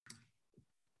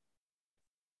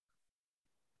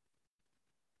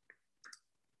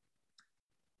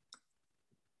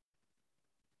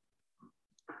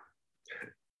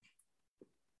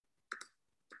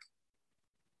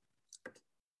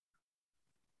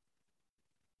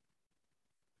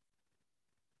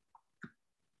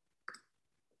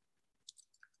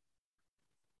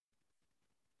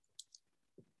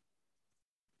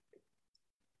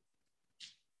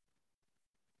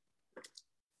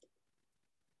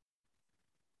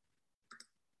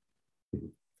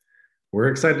We're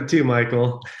excited too,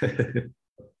 Michael. Just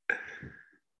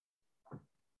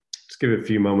give it a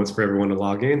few moments for everyone to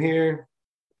log in here.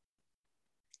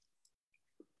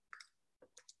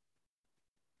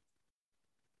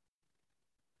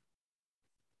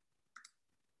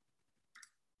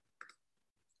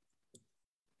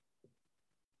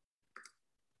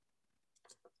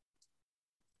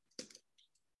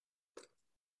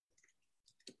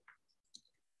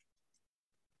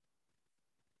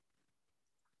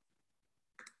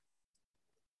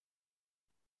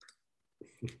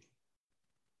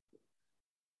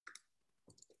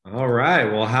 All right.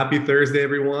 Well, happy Thursday,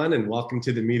 everyone, and welcome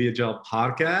to the Media Gel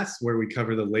podcast, where we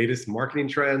cover the latest marketing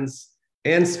trends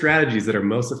and strategies that are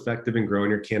most effective in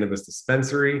growing your cannabis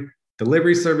dispensary,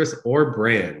 delivery service, or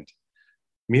brand.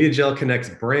 Media Gel connects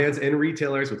brands and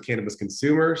retailers with cannabis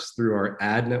consumers through our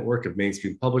ad network of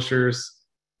mainstream publishers,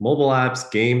 mobile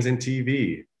apps, games, and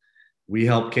TV. We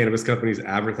help cannabis companies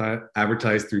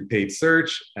advertise through paid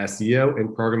search, SEO, and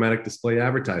programmatic display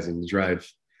advertising to drive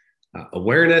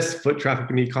awareness, foot traffic,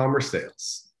 and e-commerce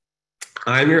sales.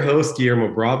 I'm your host,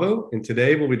 Guillermo Bravo, and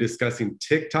today we'll be discussing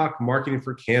TikTok marketing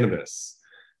for cannabis.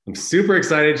 I'm super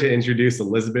excited to introduce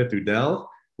Elizabeth Udell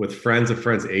with Friends of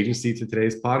Friends Agency to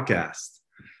today's podcast.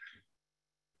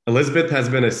 Elizabeth has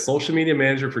been a social media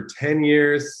manager for 10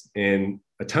 years in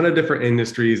a ton of different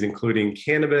industries, including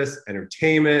cannabis,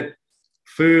 entertainment,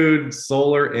 food,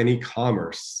 solar, and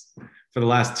e-commerce. For the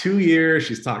last 2 years,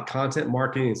 she's taught content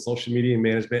marketing and social media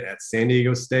management at San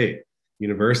Diego State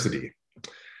University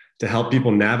to help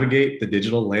people navigate the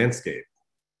digital landscape.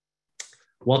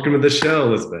 Welcome to the show,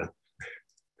 Elizabeth.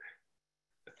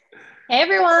 Hey,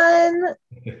 everyone.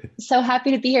 So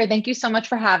happy to be here. Thank you so much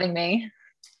for having me.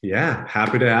 Yeah,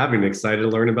 happy to have you and excited to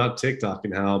learn about TikTok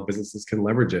and how businesses can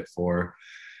leverage it for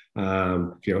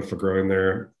growing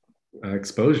their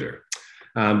exposure.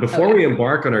 Before we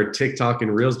embark on our TikTok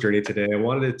and Reels journey today, I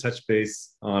wanted to touch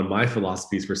base on my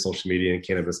philosophies for social media and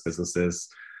cannabis businesses.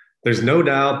 There's no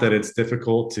doubt that it's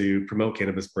difficult to promote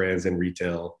cannabis brands in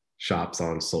retail shops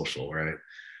on social, right?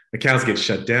 Accounts get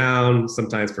shut down,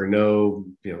 sometimes for no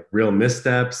real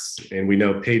missteps, and we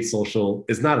know paid social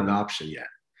is not an option yet.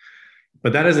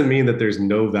 But that doesn't mean that there's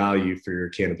no value for your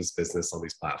cannabis business on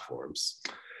these platforms.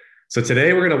 So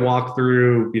today we're going to walk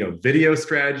through, video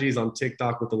strategies on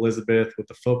TikTok with Elizabeth with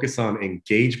the focus on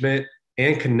engagement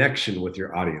and connection with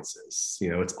your audiences.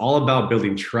 It's all about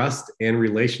building trust and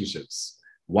relationships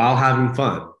while having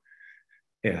fun.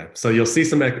 Yeah. So you'll see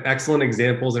some excellent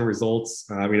examples and results,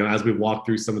 as we walk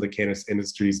through some of the cannabis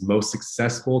industry's most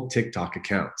successful TikTok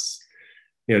accounts.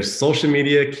 Social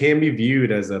media can be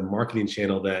viewed as a marketing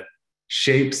channel that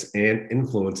shapes and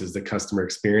influences the customer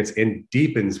experience and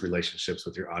deepens relationships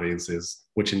with your audiences,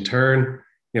 which in turn,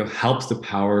 helps to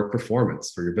power performance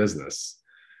for your business.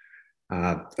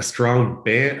 A strong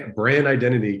brand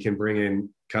identity can bring in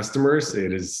customers.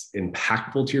 It is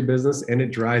impactful to your business, and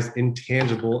it drives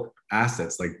intangible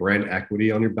assets like brand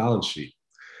equity on your balance sheet.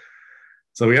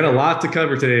 So we got a lot to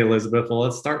cover today, Elizabeth. Well,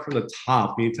 let's start from the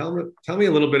top. Can you tell me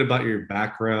a little bit about your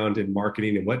background in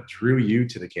marketing and what drew you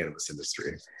to the cannabis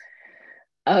industry?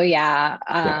 Oh, yeah.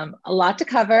 A lot to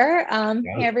cover.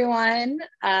 Hey, everyone.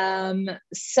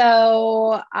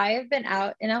 So I've been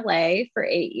out in LA for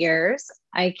 8 years.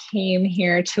 I came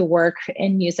here to work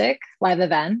in music, live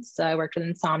events. So I worked with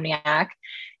Insomniac,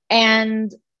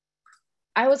 and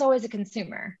I was always a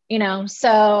consumer,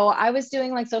 so I was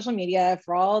doing like social media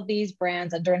for all these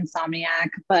brands under Insomniac,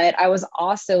 but I was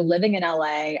also living in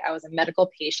LA. I was a medical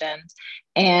patient,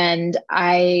 and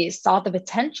I saw the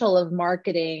potential of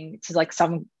marketing to like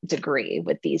some degree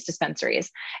with these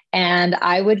dispensaries. And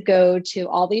I would go to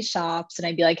all these shops and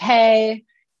I'd be like, hey,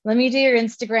 let me do your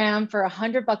Instagram for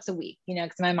 $100 a week,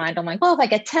 because in my mind, I'm like, well, if I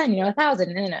get 10,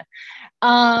 1,000,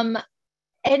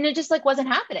 and it just like wasn't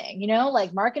happening,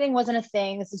 like marketing wasn't a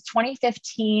thing. This is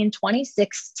 2015,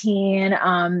 2016.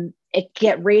 It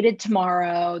get rated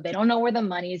tomorrow. They don't know where the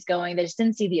money is going. They just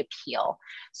didn't see the appeal.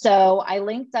 So I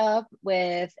linked up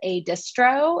with a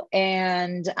distro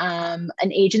and an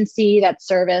agency that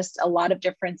serviced a lot of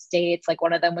different states. Like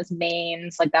one of them was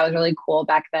Maine's. Like that was really cool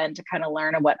back then to kind of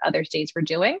learn what other states were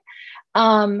doing.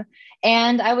 And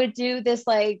I would do this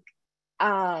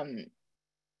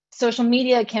social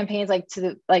media campaigns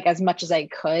like as much as I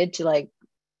could to like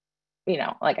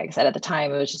I said at the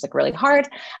time, it was just like really hard.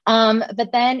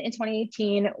 But then in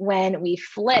 2018, when we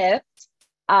flipped,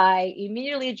 I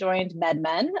immediately joined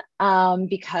MedMen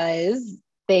because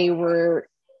they were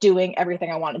doing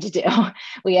everything I wanted to do.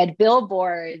 We had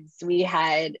billboards, we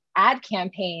had ad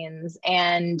campaigns,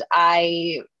 and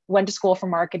I went to school for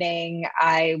marketing.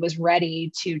 I was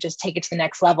ready to just take it to the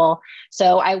next level.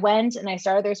 So I went and I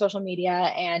started their social media,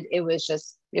 and it was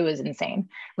insane.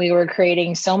 We were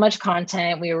creating so much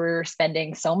content. We were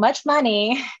spending so much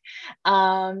money.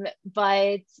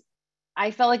 But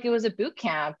I felt like it was a boot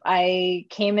camp. I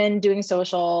came in doing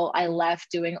social. I left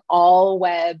doing all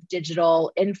web,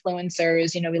 digital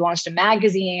influencers. We launched a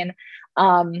magazine.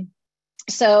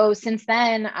 So since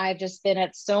then, I've just been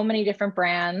at so many different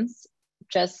brands,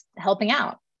 just helping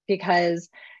out, because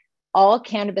all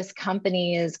cannabis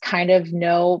companies kind of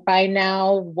know by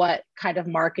now what kind of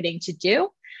marketing to do.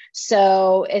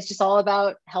 So it's just all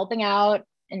about helping out,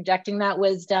 injecting that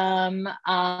wisdom.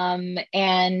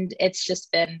 And it's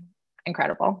just been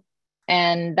incredible.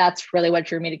 And that's really what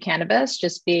drew me to cannabis,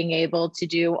 just being able to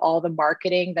do all the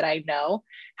marketing that I know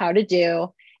how to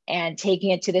do and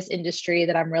taking it to this industry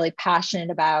that I'm really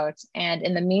passionate about. And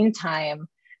in the meantime,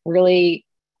 really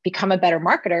become a better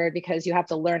marketer, because you have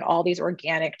to learn all these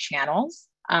organic channels.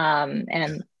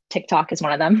 And TikTok is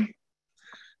one of them.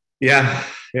 Yeah.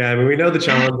 Yeah. I mean, we know the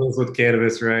challenges with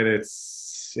cannabis, right?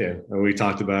 It's, we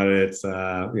talked about it. It's,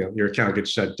 your account gets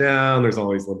shut down. There's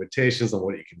always limitations on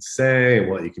what you can say and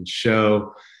what you can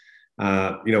show.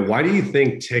 Why do you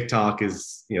think TikTok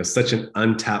is, such an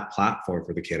untapped platform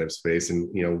for the cannabis space? And,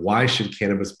 why should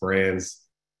cannabis brands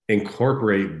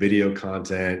incorporate video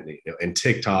content, and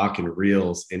TikTok and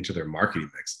Reels into their marketing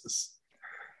mixes?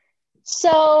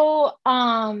 So,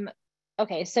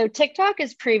 okay. So TikTok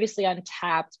is previously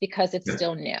untapped because it's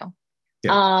still new.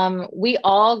 Yeah. We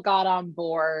all got on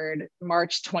board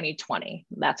March 2020.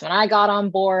 That's when I got on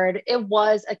board. It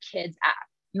was a kids app.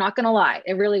 Not gonna lie,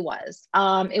 it really was.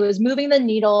 It was moving the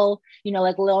needle,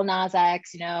 like Lil Nas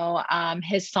X,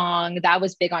 his song that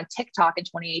was big on TikTok in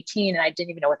 2018, and I didn't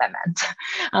even know what that meant.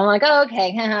 I'm like, oh,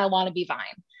 okay, I want to be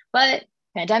Vine. But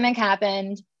pandemic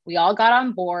happened, we all got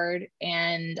on board,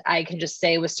 and I can just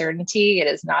say with certainty, it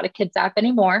is not a kids app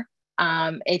anymore.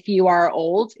 If you are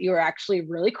old, you are actually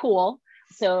really cool.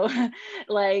 So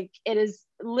like, it is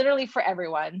literally for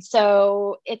everyone.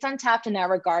 So it's untapped in that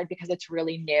regard because it's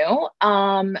really new.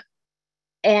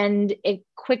 And it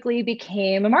quickly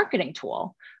became a marketing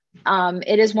tool.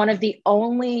 It is one of the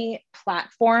only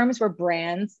platforms where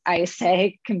brands, I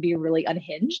say, can be really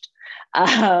unhinged.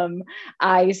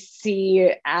 I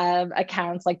see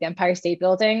accounts like the Empire State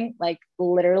Building, like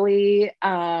literally.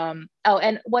 And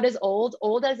what is old?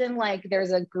 Old as in like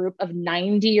there's a group of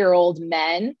 90-year-old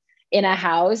men in a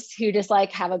house who just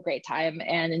like have a great time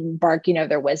and embark,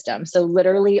 their wisdom. So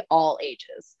literally all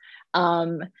ages.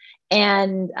 Responding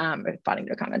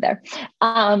to a comment there.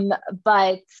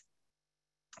 But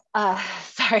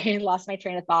sorry, lost my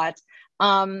train of thought.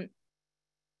 Untapped.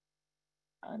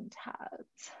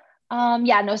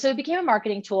 So it became a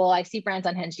marketing tool. I see brands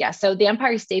unhinged. Yeah. So the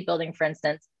Empire State Building, for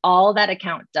instance, all that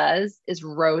account does is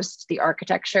roast the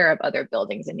architecture of other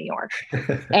buildings in New York.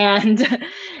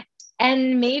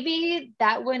 And maybe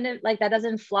that wouldn't, like, that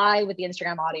doesn't fly with the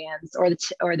Instagram audience or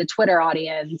the Twitter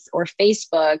audience or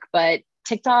Facebook, but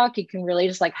TikTok, you can really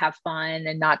just like have fun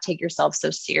and not take yourself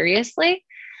so seriously.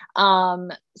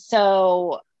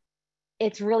 So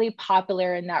it's really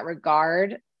popular in that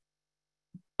regard.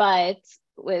 But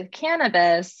with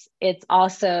cannabis, it's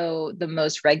also the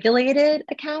most regulated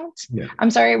account. Yeah.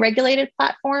 Regulated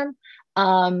platform.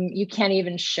 You can't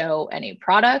even show any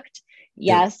product.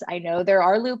 Yes, I know there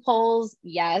are loopholes.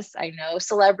 Yes, I know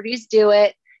celebrities do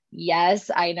it.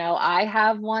 Yes, I know I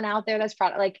have one out there that's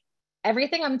product. Like,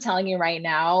 everything I'm telling you right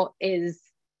now is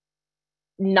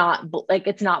not like,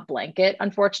 it's not blanket,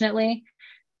 unfortunately.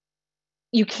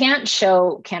 You can't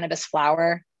show cannabis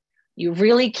flower. You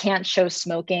really can't show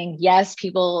smoking. Yes,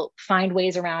 people find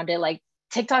ways around it. Like,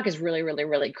 TikTok is really, really,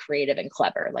 really creative and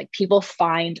clever. Like, people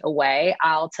find a way.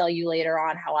 I'll tell you later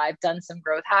on how I've done some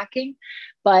growth hacking,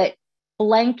 but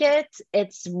blanket,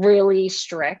 it's really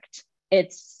strict.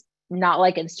 It's not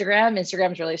like Instagram.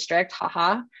 Instagram's really strict,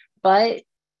 haha, but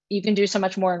you can do so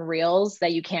much more in Reels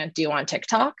that you can't do on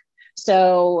TikTok.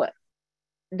 So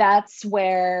that's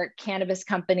where cannabis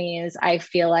companies, I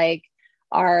feel like,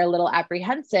 are a little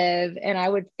apprehensive. And I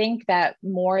would think that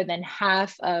more than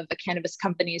half of a cannabis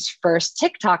company's first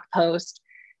TikTok post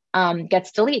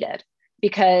gets deleted,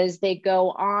 because they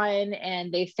go on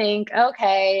and they think,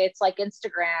 okay, it's like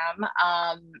Instagram.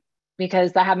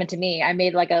 Because that happened to me. I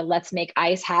made like a let's make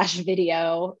ice hash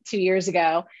video 2 years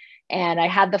ago, and I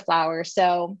had the flower.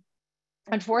 So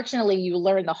unfortunately, you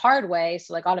learn the hard way.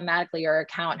 So like, automatically your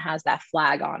account has that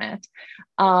flag on it.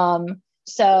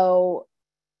 So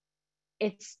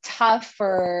it's tough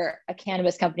for a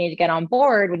cannabis company to get on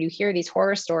board when you hear these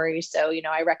horror stories. So,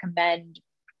 I recommend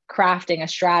crafting a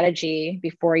strategy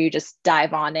before you just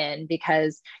dive on in,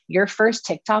 because your first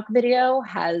TikTok video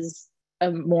has a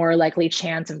more likely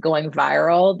chance of going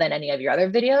viral than any of your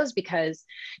other videos, because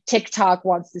TikTok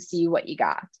wants to see what you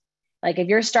got. Like if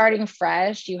you're starting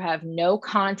fresh, you have no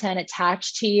content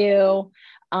attached to you,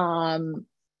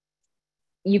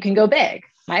 you can go big.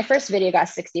 My first video got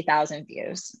 60,000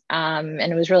 views, and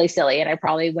it was really silly, and I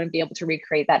probably wouldn't be able to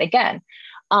recreate that again.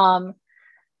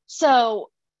 So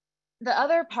the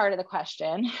other part of the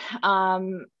question,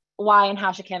 why and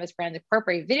how should cannabis brands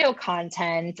incorporate video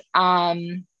content?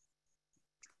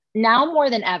 Now more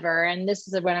than ever, and this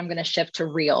is when I'm going to shift to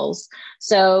Reels.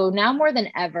 So now more than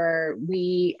ever,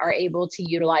 we are able to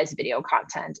utilize video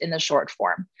content in the short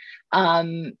form.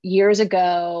 Years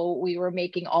ago, we were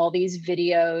making all these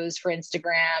videos for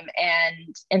Instagram,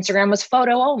 and Instagram was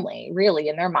photo only, really,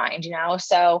 in their mind, you know?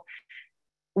 So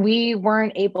we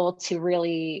weren't able to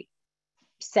really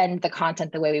send the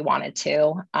content the way we wanted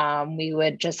to. We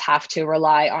would just have to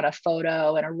rely on a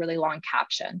photo and a really long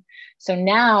caption. So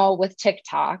now with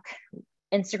TikTok,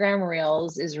 Instagram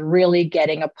Reels is really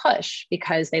getting a push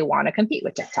because they want to compete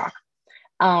with TikTok.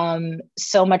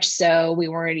 So much so we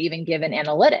weren't even given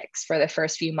analytics for the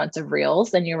first few months of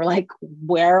Reels. And you were like,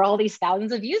 where are all these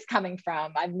thousands of views coming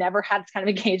from? I've never had this kind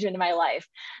of engagement in my life.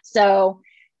 So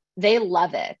they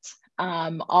love it.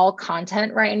 All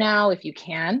content right now, if you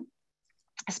can,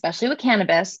 especially with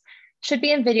cannabis, should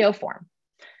be in video form.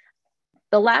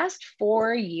 The last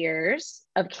 4 years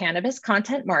of cannabis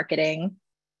content marketing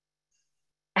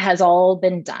has all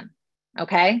been done,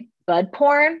 okay? Bud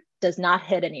porn does not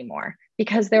hit anymore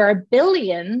because there are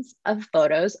billions of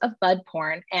photos of bud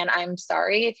porn. And I'm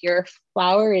sorry if your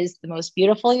flower is the most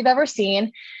beautiful you've ever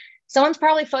seen. Someone's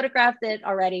probably photographed it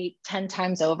already 10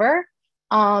 times over.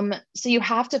 So you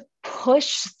have to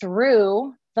push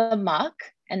through the muck,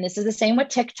 and this is the same with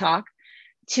TikTok,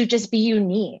 to just be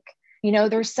unique. You know,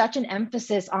 there's such an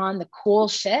emphasis on the cool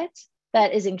shit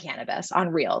that is in cannabis on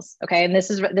Reels. Okay. And this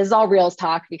is all Reels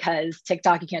talk, because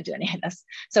TikTok, you can't do any of this.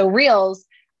 So Reels,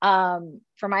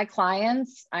 for my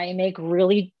clients, I make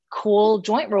really cool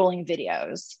joint rolling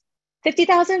videos,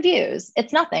 50,000 views.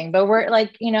 It's nothing, but we're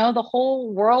like, you know, the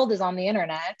whole world is on the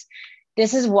internet.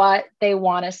 This is what they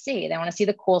want to see. They want to see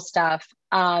the cool stuff.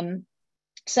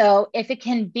 So if it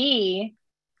can be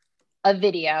a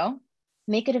video,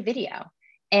 make it a video.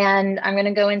 And I'm going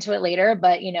to go into it later,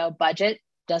 but you know, budget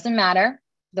doesn't matter.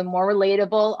 The more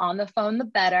relatable on the phone, the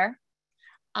better.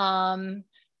 And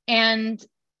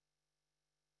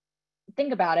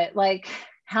think about it. Like,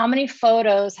 how many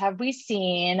photos have we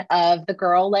seen of the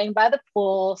girl laying by the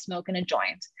pool smoking a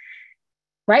joint?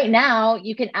 Right now,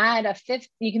 you can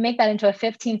you can make that into a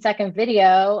 15-second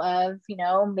video of, you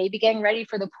know, maybe getting ready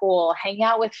for the pool, hanging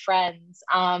out with friends.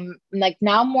 Like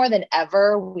now more than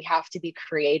ever, we have to be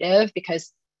creative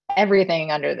because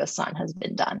everything under the sun has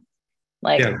been done.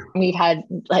 Like we've had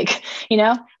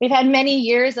we've had many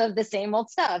years of the same old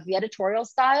stuff. The editorial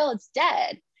style, it's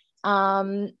dead.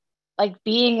 Like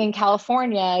being in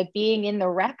California, being in the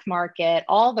rec market,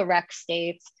 all the rec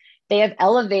states, they have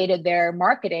elevated their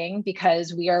marketing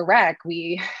because we are rec.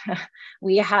 We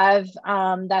have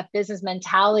that business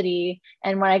mentality.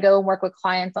 And when I go and work with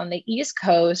clients on the East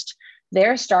Coast,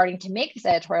 they're starting to make this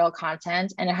editorial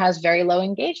content, and it has very low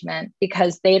engagement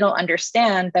because they don't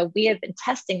understand that we have been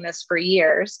testing this for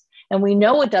years and we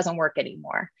know it doesn't work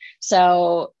anymore.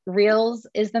 So Reels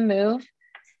is the move.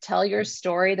 Tell your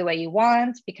story the way you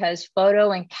want, because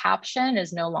photo and caption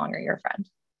is no longer your friend.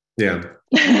 Yeah.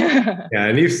 Yeah.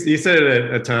 And you said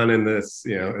it a ton in this,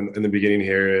 you know, in the beginning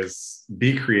here, is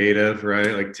be creative,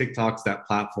 right? Like TikTok's that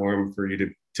platform for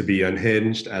you to be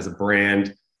unhinged as a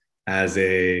brand, as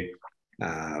a,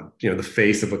 the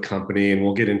face of a company. And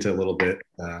we'll get into a little bit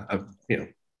of,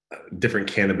 different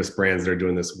cannabis brands that are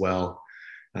doing this well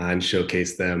and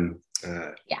showcase them.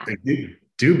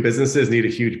 Do businesses need a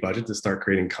huge budget to start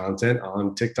creating content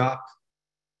on TikTok?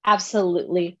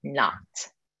 Absolutely not.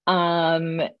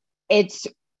 It's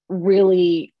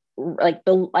really like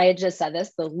I just said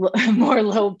this, the more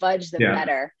low budget, the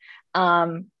better.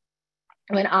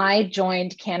 When I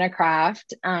joined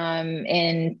CannaCraft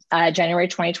in January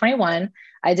 2021,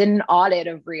 I did an audit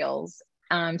of Reels,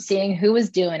 seeing who was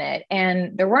doing it.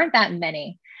 And there weren't that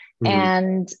many. Mm-hmm.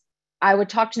 And I would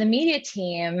talk to the media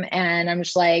team, and I'm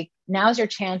just like, now's your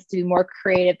chance to be more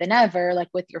creative than ever, like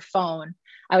with your phone.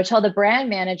 I would tell the brand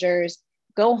managers,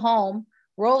 go home,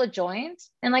 roll a joint,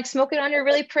 and like smoke it on your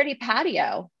really pretty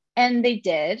patio. And they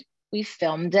did. We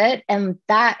filmed it. And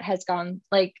that has gone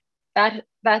like that.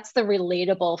 That's the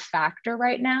relatable factor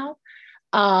right now.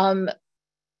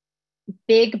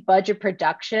 Big budget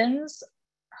productions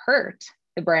hurt.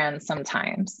 the brands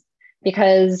sometimes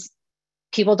because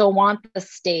people don't want the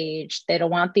stage. They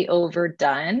don't want the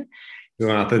overdone. Don't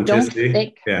Authenticity.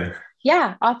 think, Yeah.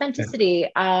 yeah, authenticity.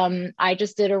 I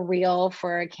just did a reel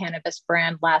for a cannabis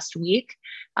brand last week.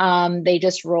 They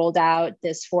just rolled out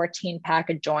this 14 pack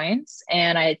of joints,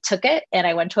 and I took it and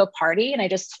I went to a party and I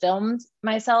just filmed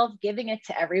myself giving it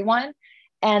to everyone.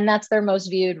 And that's their most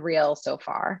viewed reel so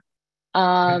far.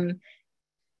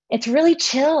 It's really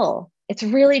chill. It's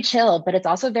really chill, but it's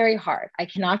also very hard. I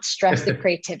cannot stress the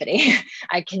creativity.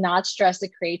 I cannot stress the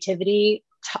creativity.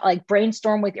 Like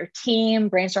brainstorm with your team,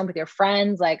 brainstorm with your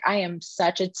friends. Like I am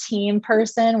such a team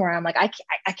person where I'm like,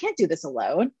 I can't do this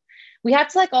alone. We have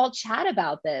to like all chat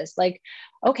about this. Like,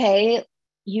 okay,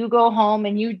 you go home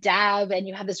and you dab and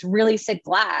you have this really sick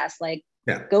glass. Like,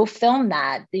 Yeah. go film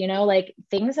that, you know, like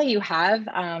things that you have.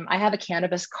 I have a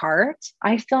cannabis cart.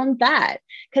 I filmed that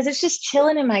because it's just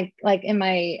chilling in my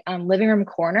living room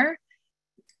corner.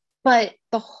 But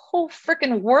the whole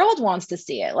freaking world wants to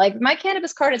see it. Like my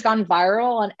cannabis cart has gone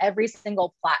viral on every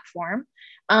single platform.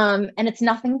 And it's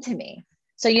nothing to me.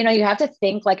 So, you know, you have to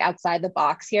think like outside the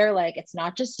box here. Like it's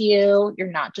not just you.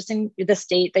 You're not just in the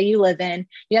state that you live in.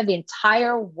 You have the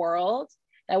entire world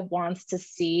that wants to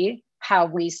see how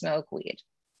we smoke weed.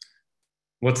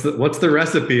 What's the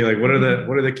recipe? Like what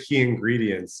are the key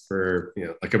ingredients for, you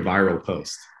know, like a viral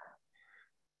post?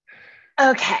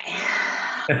 Okay.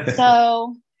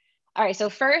 So all right. So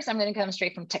first I'm going to come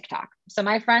straight from TikTok. So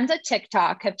my friends at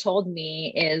TikTok have told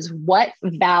me is what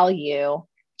value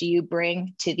do you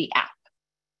bring to the app?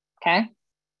 Okay.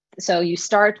 So you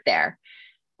start there.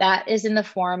 That is in the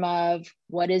form of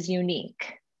what is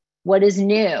unique, what is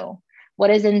new,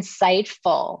 what is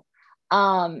insightful.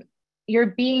 You're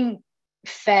being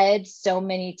fed so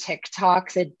many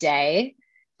TikToks a day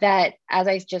that as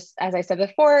I said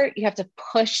before, you have to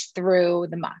push through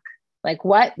the muck. Like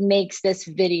what makes this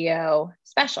video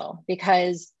special?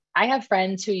 Because I have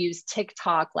friends who use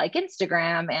TikTok like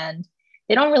Instagram and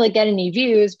they don't really get any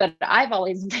views, but I've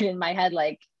always been in my head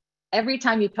like every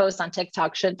time you post on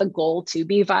TikTok, should the goal to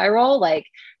be viral? Like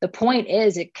the point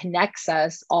is it connects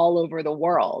us all over the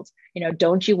world. You know,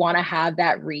 don't you want to have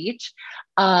that reach?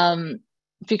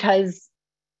 Because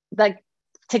like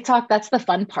TikTok, that's the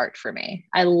fun part for me.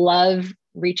 I love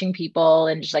reaching people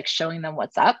and just like showing them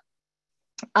what's up.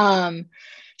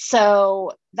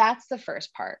 So that's the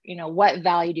first part. You know, what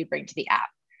value do you bring to the app?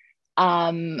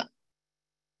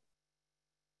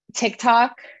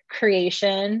 TikTok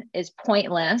creation is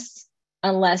pointless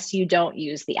unless you don't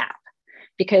use the app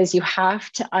because you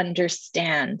have to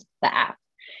understand the app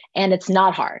and it's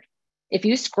not hard. If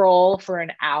you scroll for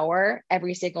an hour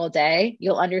every single day,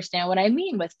 you'll understand what I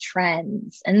mean with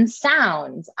trends and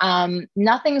sounds.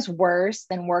 Nothing's worse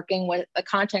than working with a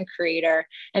content creator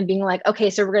and being like, okay,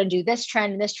 so we're going to do this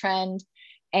trend,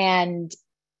 and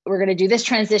we're going to do this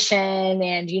transition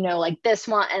and, you know, like this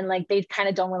one. And like, they kind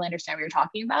of don't really understand what you're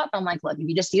talking about. But I'm like, look, if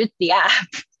you just use the app,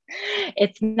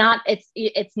 it's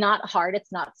not hard.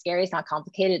 It's not scary. It's not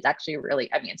complicated. It's actually really,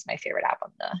 I mean, it's my favorite app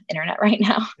on the internet right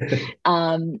now.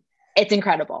 It's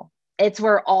incredible. It's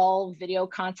where all video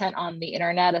content on the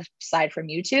internet, aside from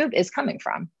YouTube, is coming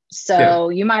from. So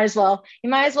you might as well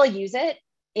use it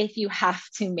if you have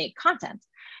to make content.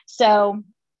 So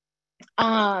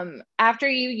after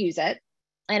you use it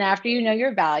and after you know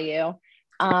your value,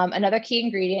 another key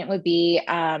ingredient would be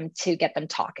to get them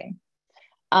talking.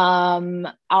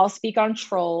 I'll speak on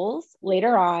trolls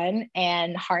later on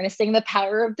and harnessing the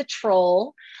power of the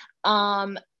troll.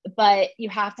 But you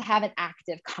have to have an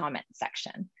active comment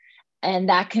section. And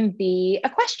that can be a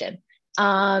question.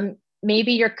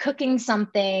 Maybe you're cooking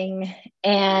something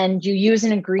and you use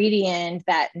an ingredient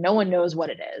that no one knows what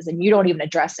it is and you don't even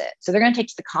address it. So they're going to take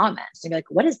to the comments and be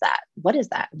like, what is that? What is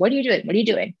that? What are you doing? What are you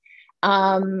doing?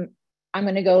 I'm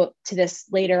going to go to this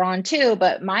later on too,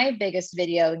 but my biggest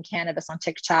video in cannabis on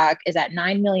TikTok is at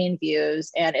 9 million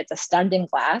views and it's a stunned in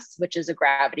glass, which is a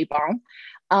gravity bomb.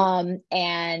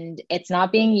 And it's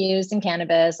not being used in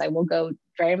cannabis. I will go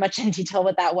very much in detail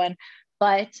with that one,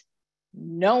 but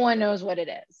no one knows what it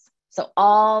is. So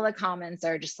all the comments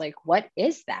are just like, what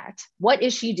is that? What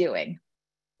is she doing?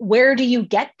 Where do you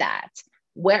get that?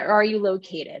 Where are you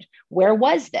located? Where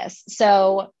was this?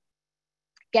 So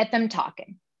get them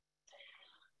talking.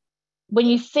 When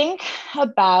you think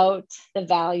about the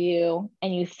value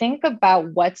and you think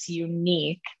about what's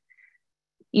unique,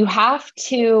 you have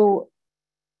to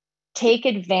take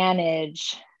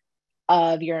advantage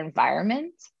of your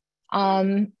environment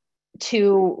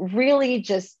to really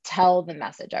just tell the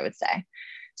message, I would say.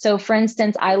 So for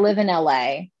instance, I live in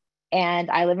LA and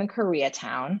I live in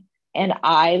Koreatown and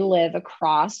I live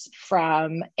across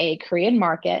from a Korean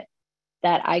market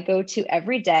that I go to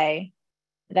every day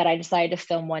that I decided to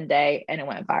film one day and it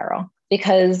went viral,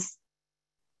 because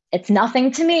it's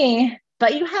nothing to me,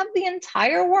 but you have the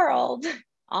entire world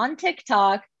on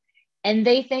TikTok and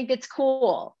they think it's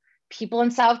cool. People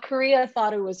in South Korea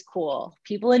thought it was cool.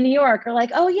 People in New York are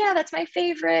like, oh yeah, that's my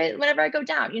favorite whenever I go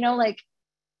down, like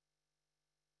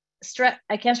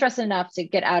I can't stress enough to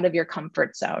get out of your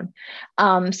comfort zone.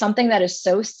 Something that is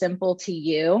so simple to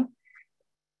you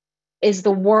is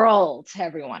the world to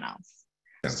everyone else.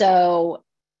 Yeah. So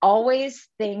always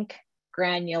think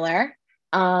granular.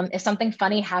 If something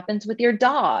funny happens with your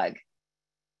dog,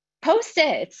 post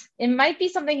it. It might be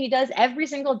something he does every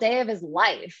single day of his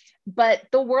life, but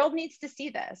the world needs to see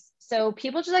this. So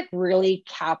people just like really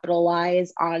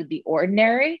capitalize on the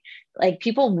ordinary. Like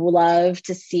people love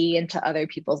to see into other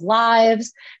people's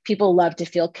lives. People love to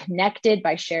feel connected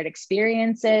by shared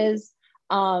experiences.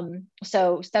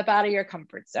 So step out of your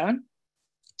comfort zone.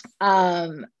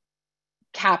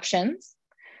 Captions.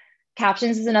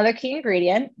 Captions is another key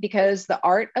ingredient, because the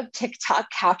art of TikTok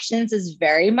captions is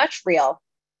very much real.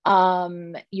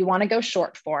 You want to go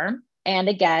short form. And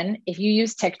again, if you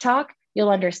use TikTok, you'll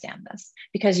understand this,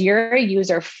 because you're a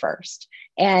user first.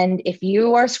 And if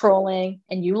you are scrolling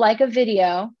and you like a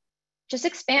video, just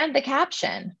expand the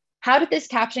caption. How did this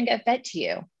caption get fed to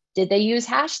you? Did they use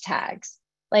hashtags?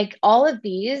 Like all of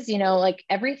these, like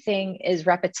everything is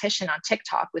repetition on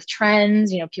TikTok with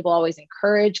trends. People always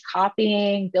encourage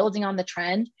copying, building on the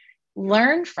trend.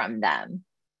 Learn from them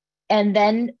and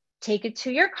then take it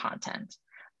to your content.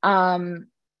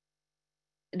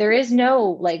 There is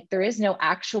no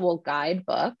actual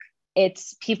guidebook.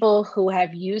 It's people who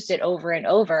have used it over and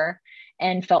over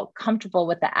and felt comfortable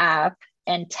with the app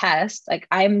and test. Like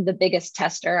I'm the biggest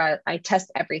tester. I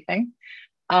test everything.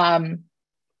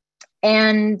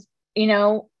 And,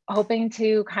 hoping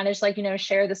to kind of just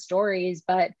share the stories.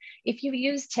 But if you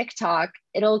use TikTok,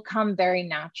 it'll come very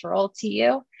natural to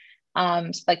you.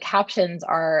 So captions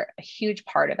are a huge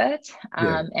part of it.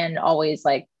 And always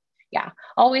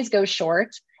always go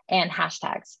short, and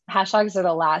hashtags. Hashtags are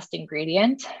the last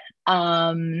ingredient.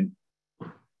 I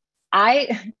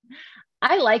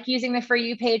like using the For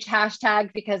You page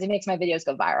hashtag because it makes my videos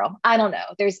go viral. I don't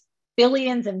know. There's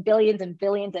billions and billions and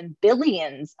billions and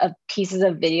billions of pieces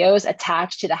of videos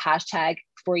attached to the hashtag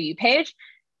For You page,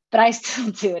 but I still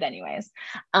do it anyways.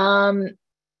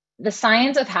 The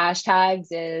science of hashtags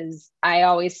is, I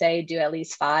always say, do at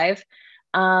least 5.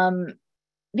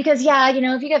 Because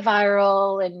if you get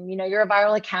viral and, you're a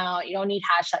viral account, you don't need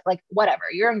hashtag, like whatever,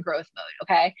 you're in growth mode.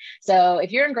 Okay. So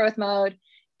if you're in growth mode,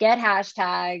 get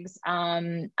hashtags.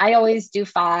 I always do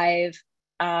 5.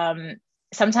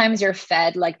 Sometimes you're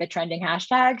fed like the trending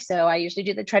hashtag. So I usually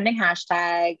do the trending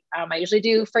hashtag. I usually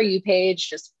do For You page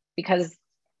just because,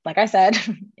 like I said,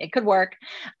 it could work.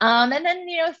 And then,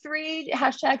 3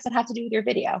 hashtags that have to do with your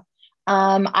video.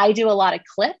 I do a lot of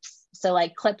clips. So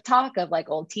like clip talk of like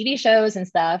old TV shows and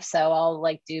stuff. So I'll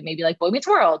do maybe like Boy Meets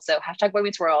World. So hashtag Boy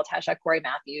Meets World, hashtag Corey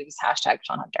Matthews, hashtag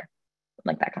Sean Hunter,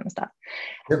 like that kind of stuff.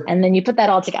 Yep. And then you put that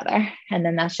all together, and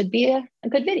then that should be a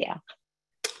good video.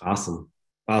 Awesome.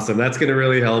 That's going to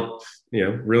really help,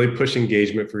 really push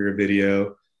engagement for your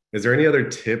video. Is there any other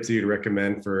tips you'd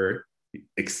recommend for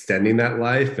extending that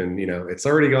life? And, it's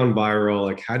already gone viral.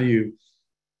 Like, how do you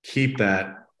keep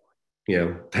that,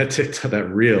 that TikTok, that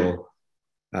reel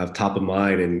top of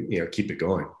mind and, keep it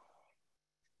going?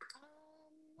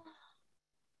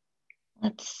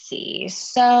 Let's see.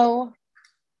 So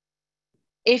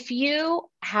if you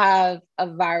have a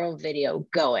viral video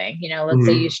going, let's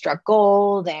say you struck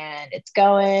gold and it's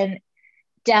going,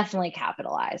 definitely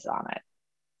capitalize on it.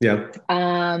 Yeah.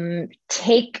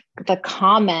 Take the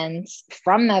comments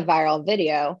from that viral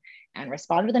video and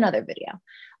respond with another video.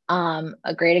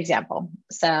 A great example.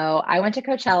 So I went to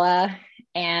Coachella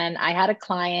and I had a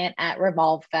client at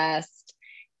Revolve Fest,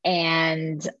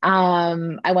 and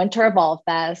I went to Revolve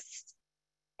Fest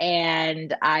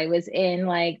and I was in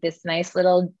like this nice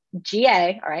little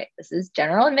GA. All right. This is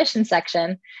general admission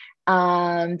section,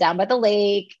 down by the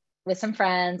lake with some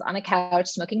friends on a couch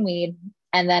smoking weed.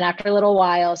 And then after a little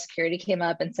while, security came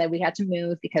up and said we had to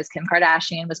move because Kim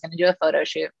Kardashian was going to do a photo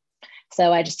shoot.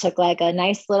 So I just took like a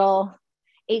nice little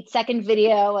 8-second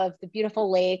video of the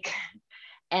beautiful lake,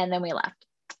 and then we left.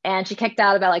 And she kicked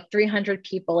out about like 300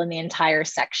 people in the entire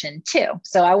section too.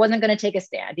 So I wasn't going to take a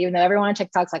stand, even though everyone on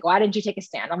TikTok's like, why didn't you take a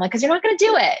stand? I'm like, because you're not going to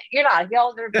do it. You're not. You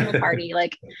all are doing a party.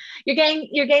 Like you're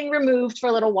getting removed for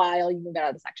a little while. You move out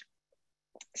of the section.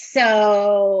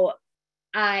 So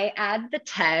I add the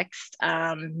text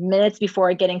minutes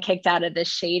before getting kicked out of this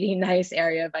shady, nice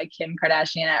area by Kim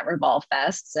Kardashian at Revolve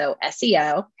Fest. So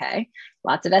SEO, okay,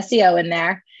 lots of SEO in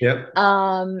there. Yep.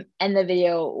 And the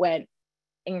video went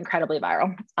incredibly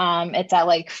viral. It's at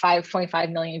like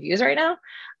 5.5 million views right now.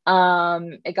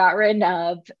 It got written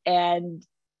up, and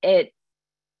it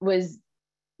was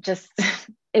just,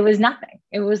 it was nothing.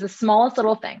 It was the smallest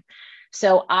little thing.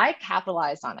 So I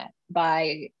capitalized on it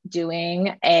by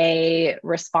doing a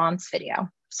response video.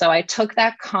 So I took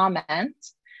that comment,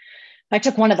 I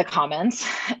took one of the comments,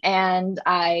 and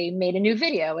I made a new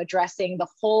video addressing the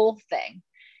whole thing.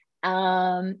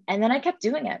 And then I kept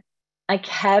doing it. I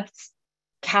kept,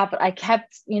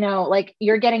 like,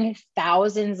 you're getting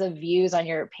thousands of views on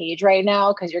your page right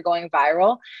now because you're going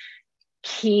viral.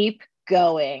 Keep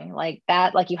going like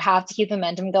that. Like, you have to keep the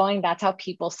momentum going. That's how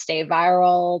people stay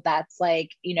viral. That's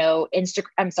like,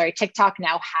 TikTok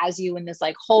now has you in this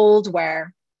like hold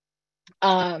where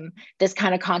this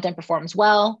kind of content performs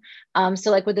well.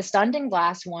 So like with the Stunned in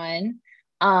Glass one,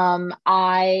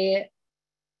 I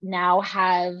now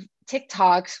have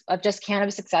TikToks of just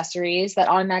cannabis accessories that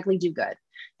automatically do good,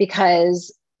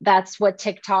 because that's what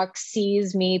TikTok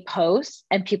sees me post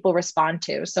and people respond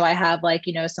to. So I have like,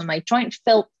 some like joint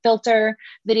filter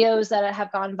videos that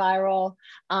have gone viral.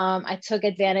 I took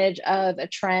advantage of a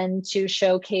trend to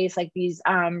showcase like these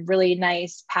really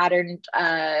nice patterned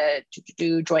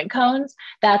joint cones.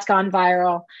 That's gone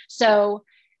viral. So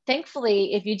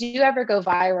thankfully, if you do ever go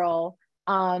viral,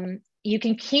 you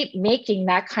can keep making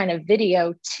that kind of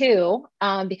video too,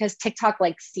 because TikTok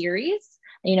likes series.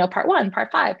 Part 1,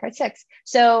 part 5, part 6.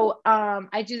 So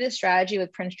I do this strategy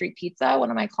with Prince Street Pizza, one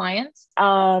of my clients.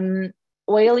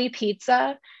 Oily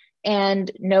pizza and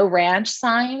no ranch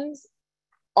signs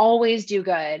always do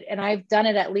good. And I've done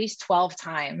it at least 12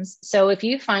 times. So if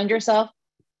you find yourself,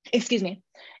 yeah,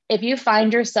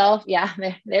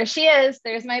 there she is.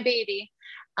 There's my baby.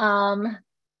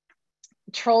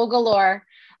 Troll galore.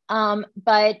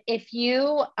 But if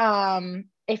you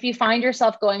find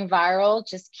yourself going viral,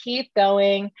 just keep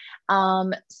going.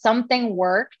 Something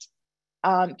worked.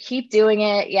 Keep doing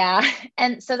it. Yeah.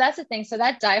 And so that's the thing. So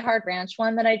that Die Hard Ranch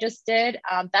one that I just did,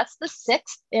 that's the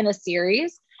 6th in a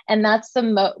series. And that's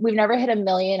we've never hit 1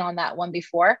 million on that one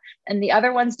before. And the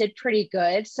other ones did pretty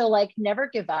good. So like, never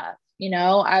give up.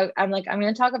 I'm going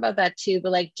to talk about that too,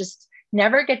 but like, just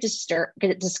never get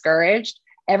discouraged.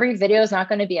 Every video is not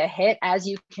going to be a hit, as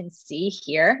you can see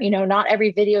here. Not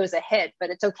every video is a hit, but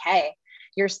it's okay.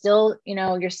 You're still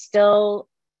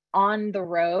on the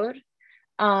road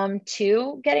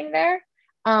to getting there.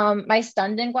 My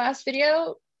Stunned in Glass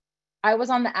video, I was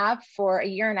on the app for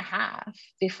 1.5 years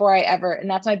before and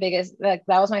that's my biggest, like,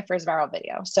 that was my first viral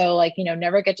video. So like,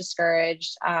 never get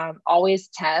discouraged, always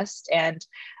test. And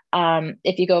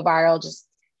if you go viral, just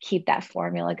keep that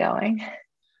formula going.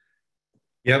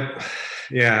 Yep.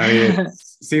 Yeah. I mean,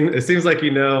 it seems like you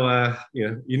know what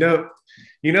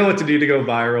to do to go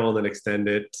viral and then extend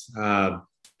it.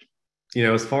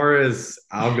 As far as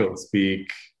algo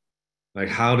speak, like,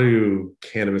 how do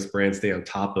cannabis brands stay on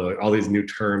top of all these new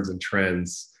terms and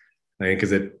trends? I mean,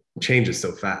 because it changes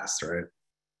so fast, right?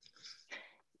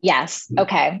 Yes.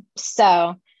 Okay.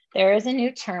 So there is a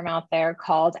new term out there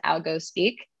called algo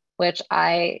speak, which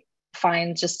I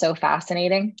find just so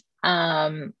fascinating.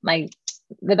 Like,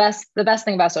 the best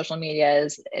thing about social media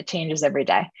is it changes every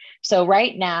day. So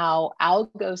right now,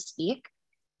 algo speak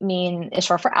is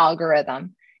short for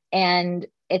algorithm, and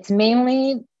it's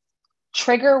mainly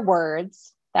trigger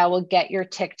words that will get your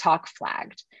TikTok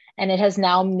flagged. And it has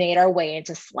now made our way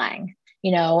into slang.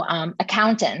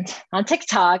 Accountant on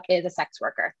TikTok is a sex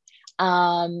worker.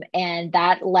 And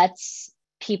that lets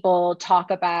people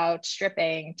talk about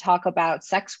stripping, talk about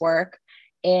sex work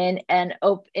in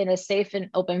a safe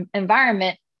and open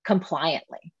environment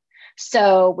compliantly.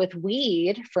 So with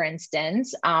weed, for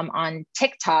instance, on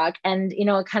TikTok, and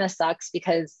it kind of sucks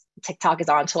because TikTok is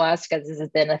onto us because this has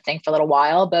been a thing for a little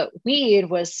while, but weed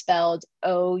was spelled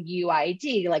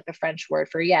OUID, like the French word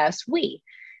for yes, we,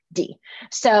 D.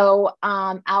 So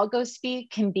algo speak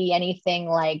can be anything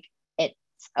like, it's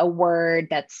a word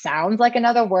that sounds like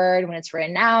another word when it's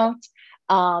written out.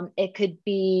 It could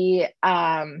be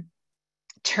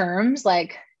terms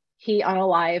like, he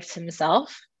unalived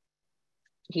himself,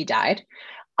 he died.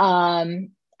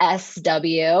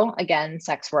 SW, again,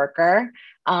 sex worker.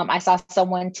 I saw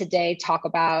someone today talk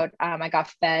about, I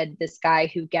got fed this guy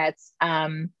who gets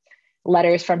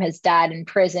letters from his dad in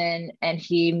prison, and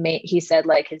he said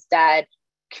like his dad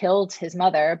killed his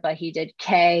mother, but he did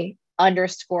K_nothing,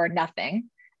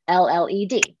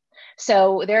 LLED.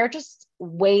 So there are just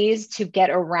ways to get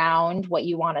around what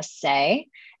you want to say.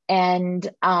 And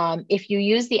if you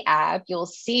use the app, you'll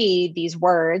see these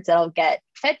words that'll get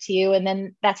fed to you. And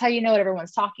then that's how you know what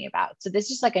everyone's talking about. So this is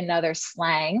just like another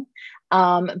slang.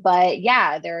 But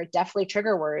yeah, there are definitely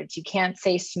trigger words. You can't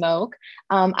say smoke.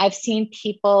 I've seen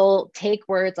people take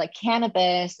words like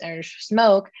cannabis or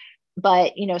smoke,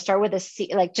 but, start with a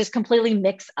C, like just completely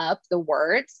mix up the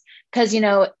words. Cause,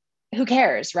 who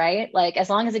cares, right? Like, as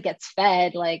long as it gets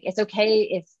fed, like, it's okay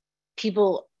if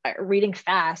people are reading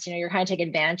fast, you're kind of taking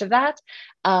advantage of that.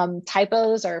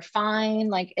 Typos are fine.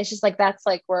 Like, it's just like, that's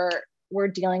like, we're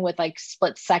dealing with like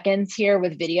split seconds here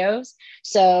with videos.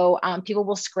 So people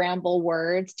will scramble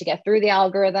words to get through the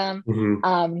algorithm.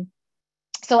 Mm-hmm.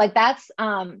 So like, that's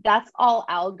all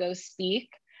algo speak.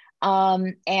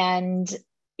 And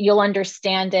you'll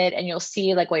understand it, and you'll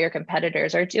see like what your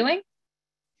competitors are doing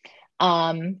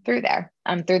through the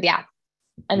app,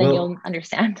 and then you'll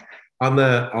understand. On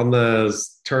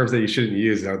those terms that you shouldn't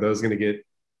use, are those going to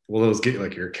will those get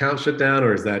like your account shut down,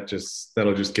 or is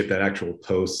that'll just get that actual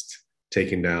post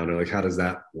taken down, or like how does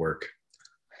that work?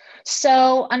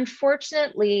 So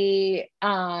unfortunately,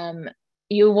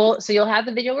 you'll have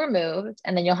the video removed,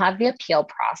 and then you'll have the appeal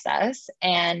process,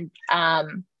 and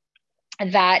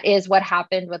that is what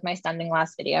happened with my stunning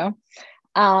last video.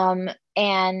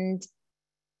 And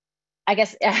I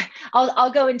guess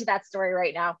I'll go into that story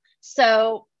right now.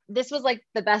 So this was like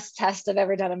the best test I've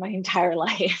ever done in my entire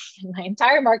life, in my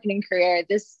entire marketing career.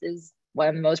 This is what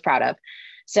I'm most proud of.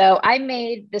 So I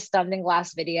made this stunning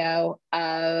glass video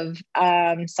of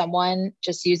someone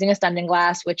just using a stunning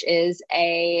glass, which is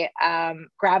a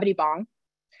gravity bong.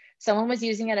 Someone was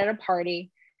using it at a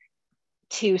party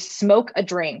to smoke a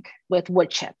drink with wood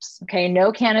chips. Okay,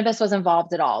 no cannabis was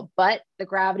involved at all, but the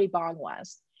gravity bong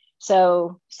was.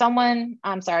 So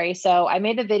I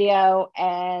made the video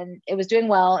and it was doing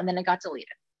well, and then it got deleted.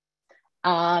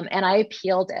 And I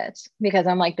appealed it because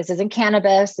I'm like, this isn't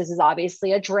cannabis. This is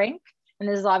obviously a drink, and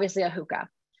this is obviously a hookah.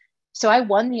 So I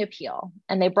won the appeal,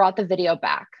 and they brought the video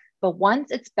back. But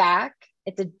once it's back,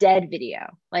 it's a dead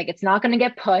video. Like, it's not going to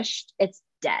get pushed. It's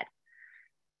dead.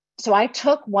 So I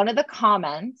took one of the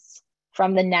comments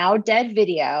from the now dead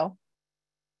video,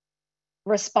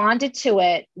 responded to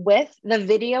it with the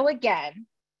video again,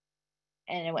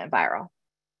 and it went viral.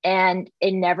 And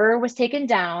it never was taken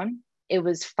down. It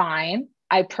was fine.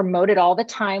 I promote it all the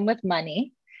time with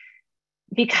money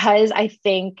because I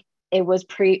think it was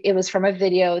from a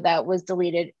video that was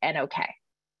deleted and okay.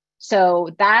 So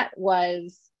that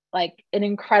was like an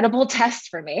incredible test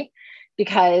for me,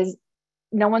 because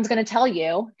no one's going to tell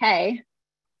you, hey,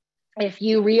 if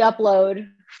you re-upload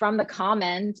from the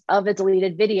comments of a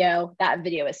deleted video, that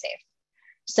video is safe.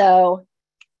 So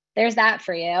there's that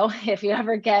for you. If you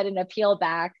ever get an appeal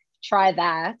back, try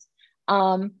that.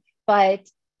 But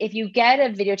if you get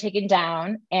a video taken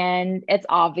down and it's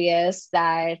obvious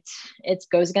that it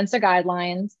goes against their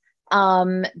guidelines,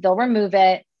 they'll remove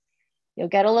it. You'll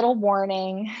get a little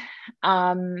warning.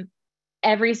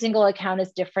 Every single account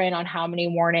is different on how many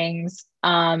warnings.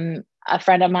 A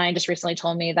friend of mine just recently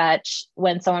told me that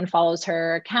when someone follows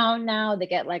her account now, they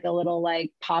get like a little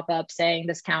like pop-up saying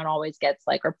this account always gets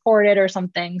like reported or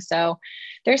something. So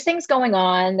there's things going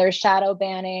on. There's shadow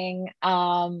banning.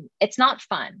 It's not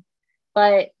fun,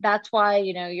 but that's why,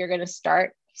 you're going to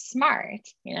start smart.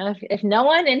 If no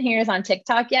one in here is on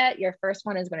TikTok yet, your first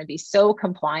one is going to be so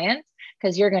compliant,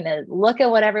 because you're going to look at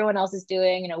what everyone else is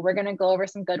doing. We're going to go over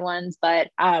some good ones, but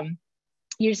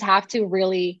you just have to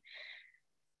really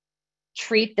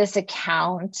treat this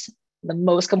account the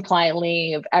most compliantly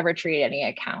you've ever treated any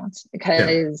account,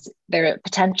 because the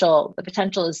potential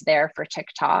is there for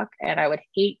TikTok. And I would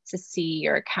hate to see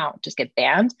your account just get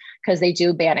banned, because they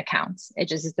do ban accounts. It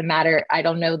just is a matter. I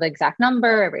don't know the exact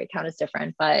number. Every account is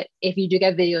different, but if you do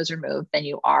get videos removed, then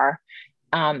you are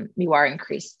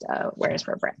increased awareness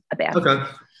for a ban.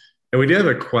 Okay. And we do have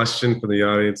a question from the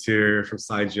audience here from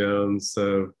Cy Jones.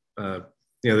 So,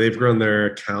 they've grown their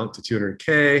account to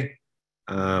 200K.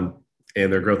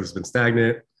 And their growth has been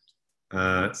stagnant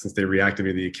since they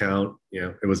reactivated the account.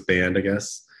 It was banned, I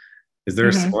guess. Is there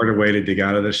a smarter way to dig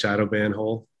out of the shadow ban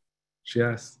hole? She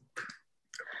asked.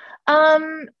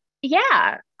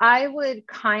 Yeah, I would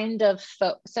kind of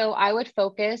I would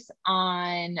focus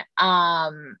on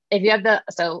if you have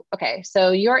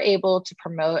so you're able to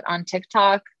promote on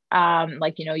TikTok.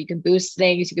 You can boost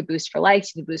things, you could boost for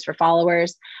likes, you could boost for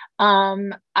followers.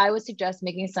 I would suggest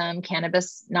making some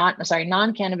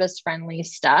non-cannabis friendly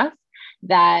stuff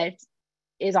that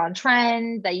is on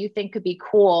trend that you think could be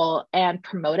cool, and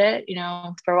promote it,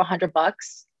 throw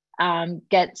 $100,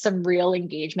 get some real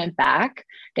engagement back,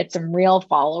 get some real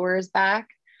followers back,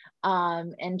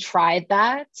 and try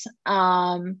that.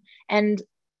 And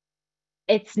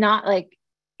it's not like,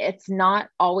 it's not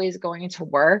always going to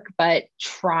work, but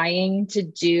trying to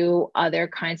do other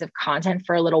kinds of content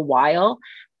for a little while,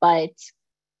 but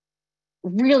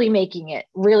really making it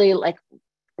really like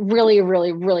really,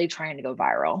 really, really trying to go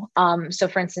viral. So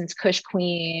for instance, Kush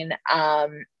Queen,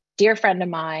 dear friend of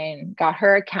mine, got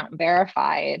her account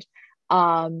verified.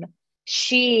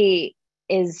 She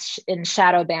is in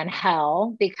shadow ban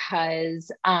hell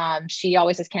because she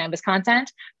always has cannabis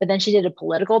content, but then she did a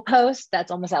political post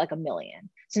that's almost at like 1 million.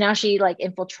 So now she like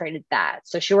infiltrated that.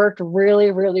 So she worked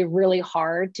really, really, really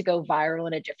hard to go viral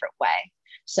in a different way.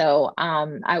 So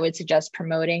I would suggest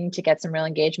promoting to get some real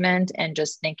engagement and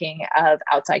just thinking of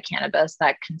outside cannabis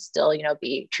that can still, you know,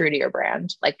 be true to your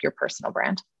brand, like your personal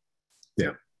brand.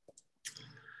 Yeah.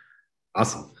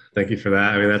 Awesome. Thank you for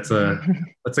that. I mean, that's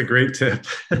a great tip.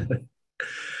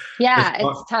 Yeah,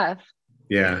 it's tough.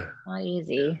 Yeah. Not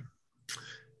easy.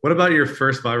 What about your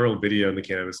first viral video in the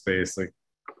cannabis space? Like,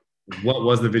 what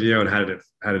was the video and how did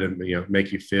it you know,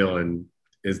 make you feel? And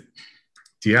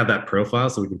do you have that profile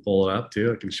so we can pull it up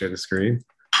too? I can share the screen.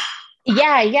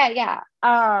 Yeah. Do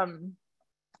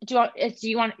you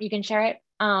want, you can share it.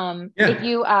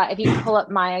 If you pull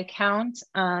up my account,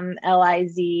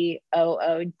 Lizoodell.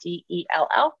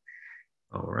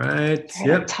 All right. Right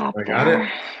Yep. up top I got there.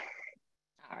 it.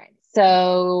 All right.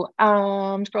 So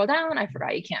scroll down. I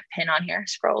forgot you can't pin on here.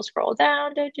 Scroll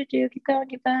down. Keep going.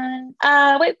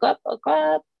 Wait, go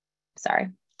up. Sorry.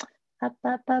 Up.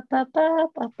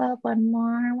 One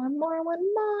more.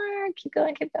 Keep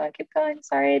going.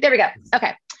 Sorry. There we go.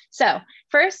 Okay. So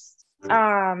first, Into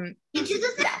the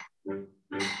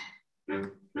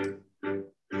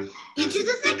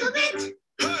thick of it.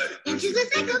 Into the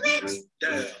thick of it.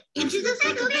 Yeah. Into the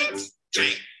thick of it.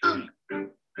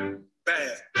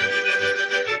 Bad.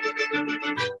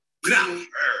 We're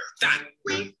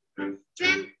tramping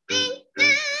through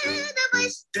the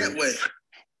bush. That way.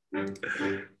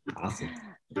 Awesome.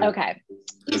 Okay.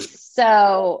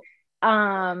 So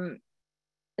that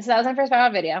was my first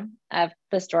viral video of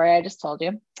the story I just told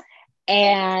you.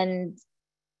 And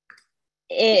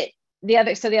the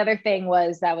other thing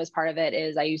that was part of it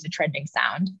is I used a trending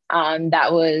sound.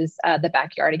 That was the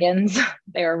Backyardigans.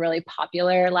 They were really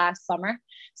popular last summer.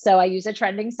 So I used a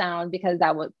trending sound because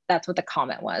that's what the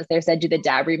comment was. They said, do the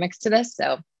dab remix to this.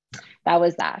 So that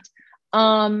was that.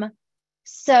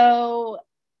 So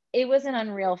it was an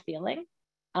unreal feeling.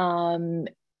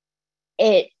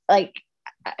 It like,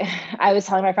 I was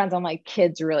telling my friends, I'm like,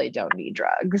 kids really don't need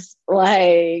drugs.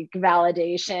 Like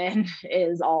validation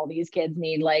is all these kids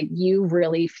need. Like you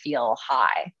really feel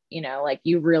high, you know, like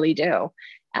you really do.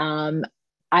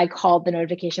 I called the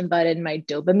notification button my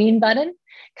dopamine button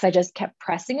because I just kept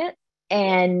pressing it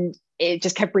and it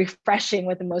just kept refreshing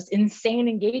with the most insane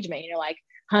engagement, you know, like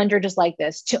 100 just like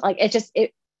this, like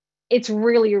it's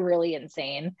really, really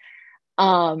insane.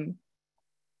 But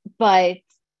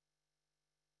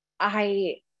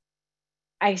I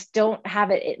don't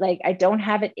have it, like, I don't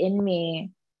have it in me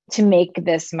to make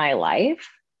this my life.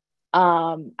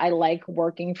 I like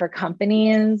working for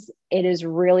companies. It is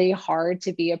really hard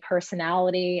to be a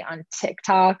personality on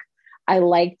TikTok. I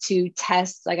like to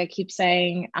test, like I keep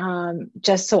saying,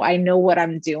 just so I know what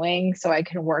I'm doing so I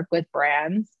can work with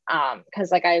brands.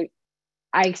 Because like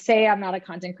I say I'm not a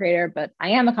content creator, but I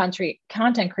am a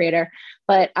content creator,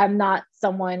 but I'm not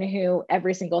someone who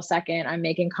every single second I'm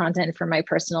making content for my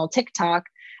personal TikTok,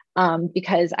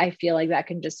 because I feel like that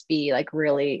can just be like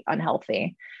really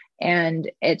unhealthy. And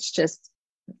it's just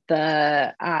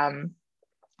the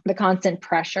constant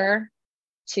pressure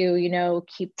to, you know,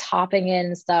 keep topping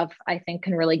in stuff, I think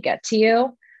can really get to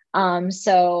you.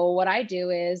 So what I do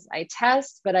is I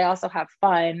test, but I also have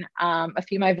fun. A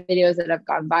few of my videos that have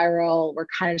gone viral were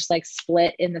kind of just like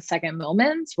split in the second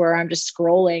moments where I'm just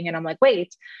scrolling and I'm like,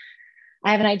 wait,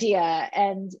 I have an idea.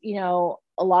 And, you know,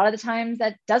 a lot of the times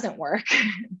that doesn't work,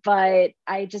 but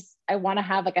I want to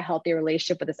have like a healthy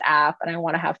relationship with this app and I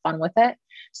want to have fun with it.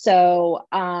 So,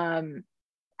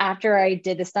 after I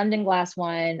did the stunned in glass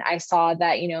one, I saw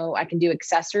that, you know, I can do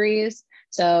accessories.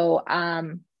 So,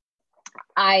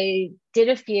 I did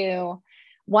a few.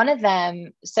 One of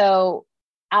them, so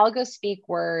I'll go speak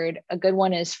word. A good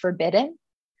one is forbidden.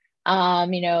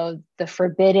 You know, the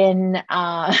forbidden,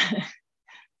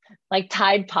 like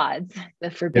Tide Pods, the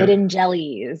forbidden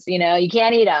jellies, you know, you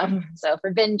can't eat them. So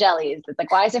forbidden jellies. It's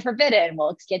like, why is it forbidden?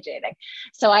 Well, it's kid anything.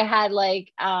 So I had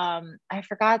like, I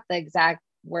forgot the exact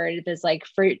word. There's like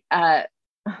fruit. Let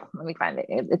me find it.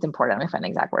 It's important. Let me find the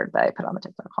exact word that I put on the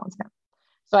TikTok comments.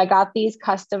 So I got these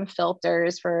custom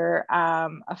filters for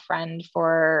a friend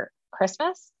for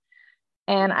Christmas.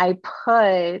 and I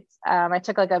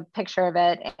took like a picture of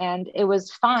it, and it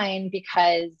was fine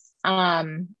because I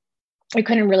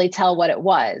couldn't really tell what it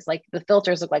was. Like the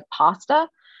filters look like pasta.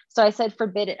 So I said,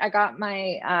 forbidden. I got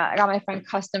my friend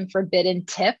custom forbidden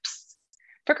tips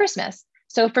for Christmas.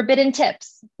 So forbidden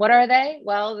tips, what are they?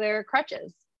 Well, they're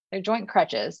crutches. They're joint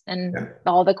crutches. And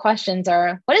all the questions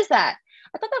are, what is that?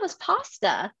 I thought that was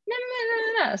pasta.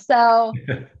 No.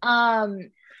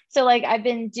 So like I've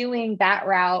been doing that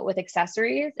route with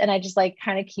accessories, and I just like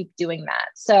kind of keep doing that.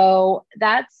 So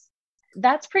that's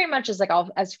pretty much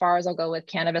as far as I'll go with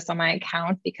cannabis on my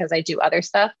account, because I do other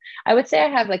stuff. I would say I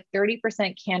have like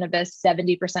 30% cannabis,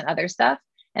 70% other stuff.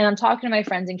 And I'm talking to my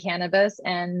friends in cannabis,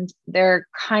 and they're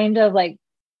kind of like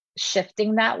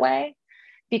shifting that way,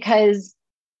 because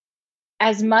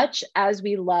as much as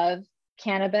we love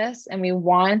cannabis and we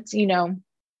want,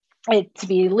 it to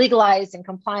be legalized and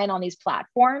compliant on these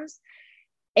platforms,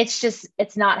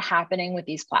 it's not happening with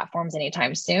these platforms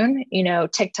anytime soon.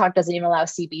 TikTok doesn't even allow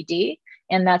CBD,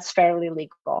 and that's fairly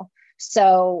legal.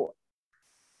 So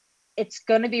it's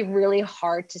going to be really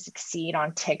hard to succeed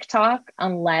on TikTok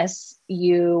unless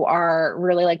you are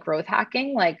really like growth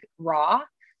hacking, like Raw.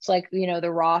 So like,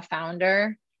 the Raw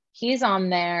founder, he's on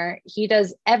there. He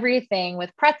does everything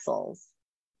with pretzels.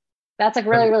 That's like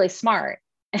really, really smart.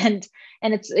 And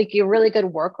it's like a really good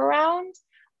workaround.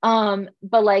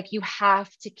 But like you have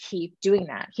to keep doing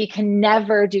that. He can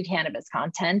never do cannabis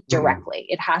content directly.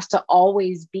 It has to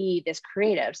always be this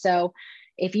creative. So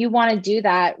if you want to do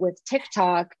that with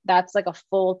TikTok, that's like a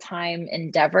full-time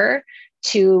endeavor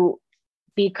to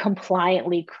be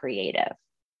compliantly creative.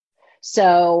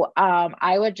 So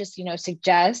I would just,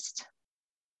 suggest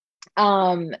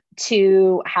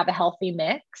to have a healthy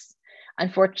mix.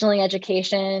 Unfortunately,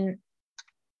 education,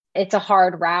 it's a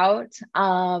hard route.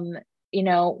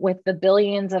 With the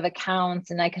billions of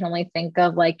accounts, and I can only think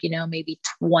of like, maybe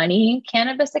 20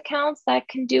 cannabis accounts that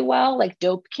can do well, like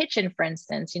Dope Kitchen, for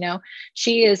instance.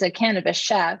 She is a cannabis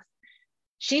chef.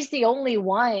 She's the only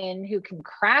one who can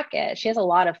crack it. She has a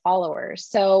lot of followers.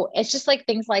 So it's just like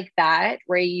things like that,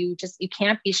 where you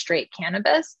can't be straight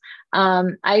cannabis.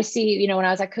 I see, when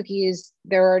I was at Cookies,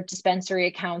 there are dispensary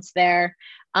accounts there.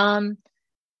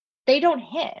 They don't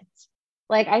hit.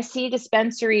 Like I see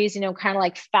dispensaries, kind of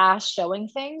like fast showing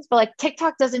things, but like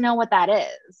TikTok doesn't know what that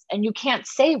is, and you can't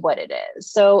say what it is.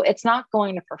 So it's not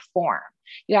going to perform.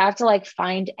 You have to like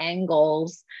find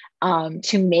angles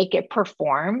to make it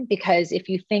perform, because if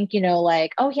you think,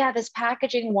 like, oh yeah, this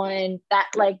packaging one,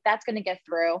 that's going to get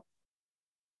through.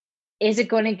 Is it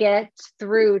going to get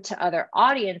through to other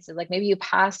audiences? Like maybe you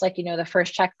pass like, the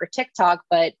first check for TikTok,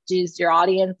 but does your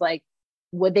audience like,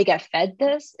 would they get fed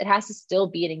this? It has to still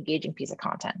be an engaging piece of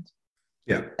content.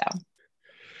 Yeah. So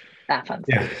that fun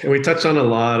stuff. Yeah. And we touched on a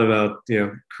lot about,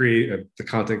 create the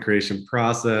content creation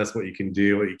process, what you can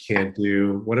do, what you can't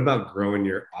do. What about growing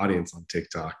your audience on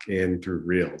TikTok and through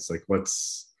Reels? Like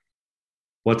what's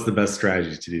the best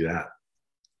strategy to do that?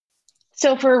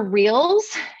 So for Reels,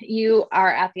 you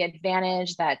are at the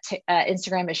advantage that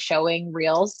Instagram is showing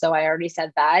Reels. So I already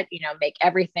said that, make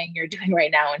everything you're doing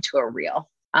right now into a Reel.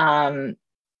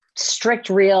 Strict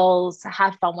Reels,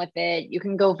 have fun with it. You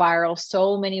can go viral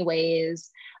so many ways.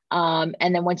 And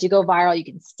then once you go viral, you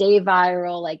can stay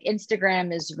viral. Like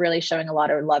Instagram is really showing a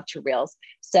lot of love to Reels.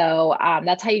 So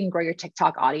that's how you can grow your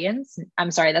TikTok audience.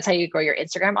 That's how you grow your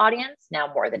Instagram audience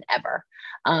now more than ever.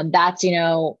 That's,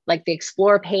 like the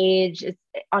Explore page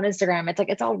on Instagram. It's like,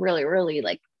 it's all really, really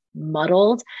like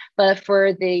muddled. But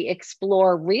for the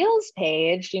Explore Reels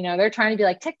page, they're trying to be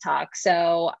like TikTok.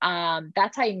 So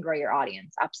that's how you can grow your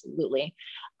audience. Absolutely.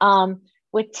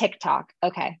 With TikTok.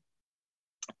 Okay.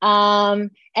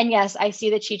 And yes, I see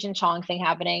the Cheech and Chong thing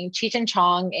happening. Cheech and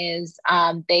Chong is,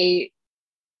 they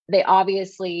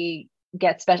obviously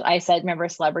get special. I said, remember,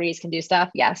 celebrities can do stuff.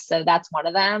 Yes. So that's one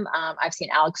of them. I've seen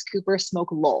Alex Cooper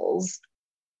smoke lulz.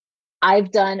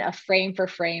 I've done a frame for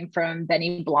frame from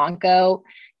Benny Blanco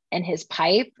and his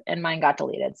pipe, and mine got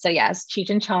deleted. So yes, Cheech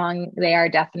and Chong, they're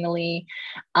definitely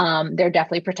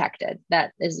protected.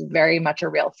 That is very much a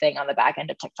real thing on the back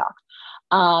end of TikTok.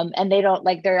 And they don't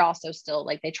like, they're also still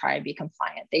like, they try and be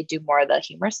compliant. They do more of the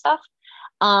humor stuff.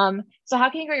 So how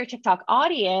can you grow your TikTok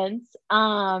audience?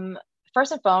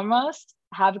 First and foremost,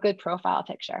 have a good profile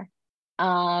picture.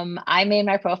 I made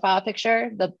my profile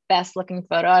picture the best looking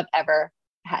photo I've ever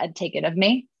had taken of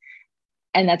me.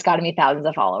 And that's gotten me thousands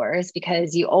of followers,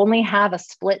 because you only have a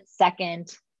split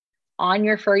second on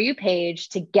your For You page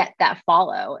to get that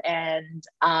follow. And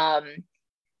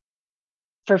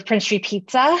for Prince Street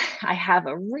Pizza, I have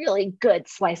a really good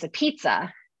slice of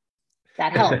pizza.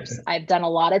 That helps. I've done a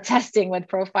lot of testing with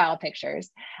profile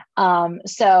pictures.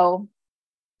 So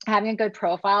having a good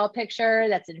profile picture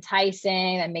that's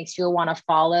enticing, that makes you want to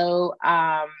follow,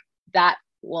 that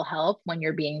will help when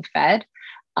you're being fed.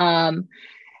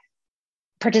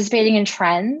 Participating in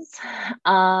trends,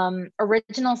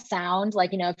 original sound,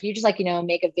 like, if you just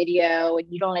make a video and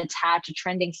you don't attach a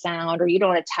trending sound, or you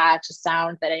don't attach a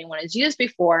sound that anyone has used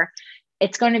before,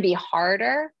 it's going to be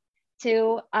harder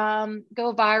to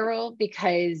go viral,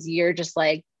 because you're just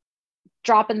like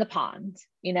drop in the pond,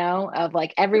 of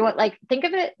like everyone, like think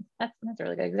of it. That's a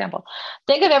really good example.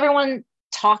 Think of everyone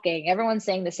talking, everyone's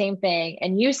saying the same thing,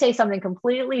 and you say something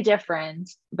completely different,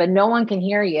 but no one can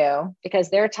hear you because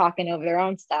they're talking over their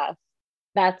own stuff.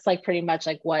 That's like pretty much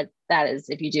like what that is.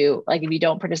 If you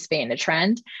don't participate in a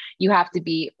trend, you have to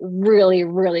be really,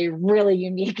 really, really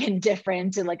unique and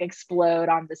different to like explode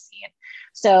on the scene.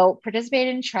 So participate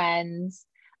in trends,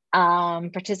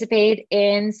 participate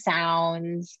in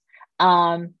sounds,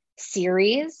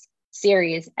 series.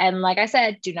 And like I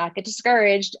said, do not get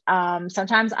discouraged.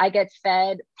 Sometimes I get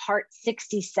fed part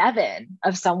 67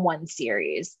 of someone's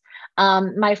series.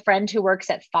 My friend who works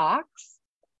at Fox,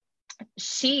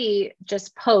 she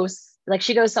just posts, like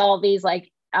she goes to all these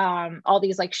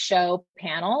show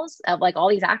panels of like all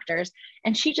these actors,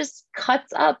 and she just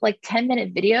cuts up like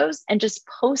 10-minute videos and just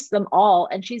posts them all.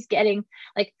 And she's getting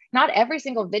like, not every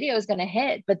single video is going to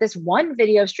hit, but this one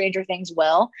video, Stranger Things,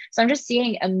 will. So I'm just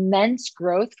seeing immense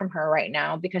growth from her right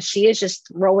now, because she is just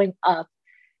throwing up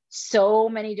so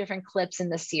many different clips in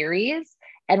the series,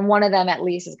 and one of them at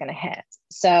least is going to hit.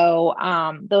 So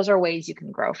those are ways you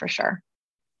can grow for sure.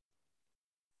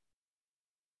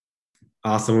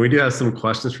 Awesome. We do have some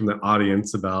questions from the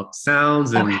audience about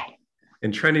sounds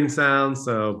and trending sounds.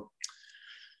 So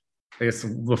I guess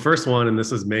the first one, and this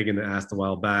was Megan that asked a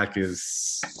while back,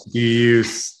 is do you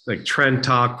use like Trend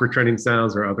Talk for trending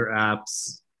sounds or other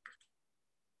apps?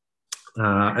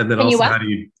 And then also, how do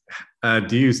you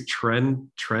use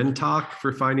Trend Talk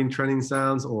for finding trending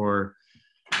sounds? Or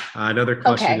another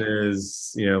question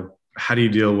is, how do you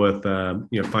deal with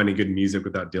finding good music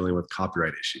without dealing with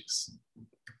copyright issues?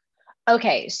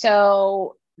 Okay,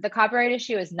 so the copyright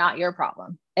issue is not your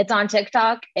problem. It's on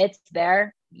TikTok. It's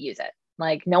there. Use it.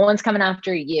 Like, no one's coming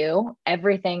after you.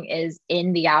 Everything is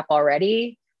in the app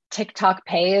already. TikTok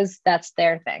pays. That's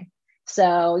their thing.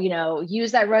 So,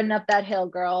 use that running up that hill,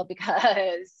 girl,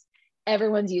 because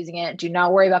everyone's using it. Do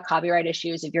not worry about copyright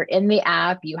issues. If you're in the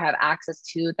app, you have access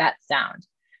to that sound.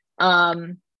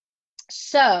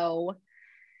 So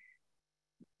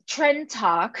Trend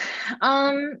Talk,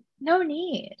 no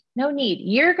need.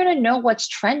 You're going to know what's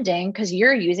trending because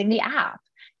you're using the app.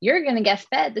 You're going to get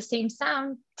fed the same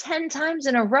sound 10 times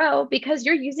in a row because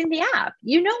you're using the app.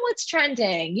 You know what's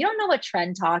trending. You don't know what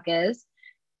Trend Talk is.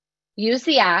 Use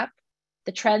the app.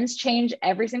 The trends change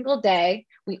every single day.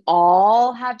 We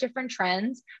all have different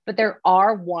trends, but there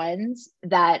are ones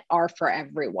that are for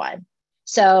everyone.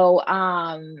 So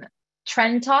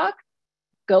Trend Talk,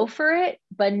 go for it,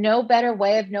 but no better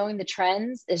way of knowing the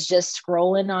trends is just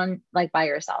scrolling on like by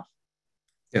yourself.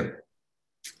 Yeah.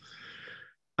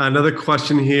 Another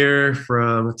question here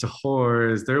from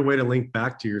Tahor: is there a way to link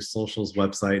back to your socials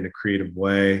website in a creative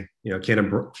way? Can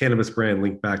a cannabis brand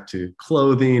link back to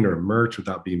clothing or merch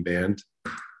without being banned?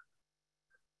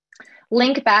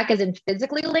 Link back as in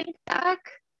physically link back,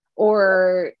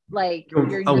 or like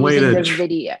you're a way using to the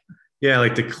video? Yeah,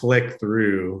 like to click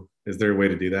through. Is there a way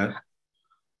to do that?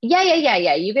 Yeah.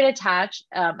 You can attach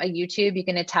a YouTube. You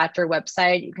can attach your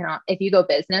website. You can, if you go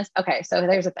business. Okay, so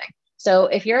there's a thing. So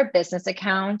if you're a business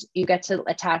account, you get to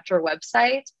attach your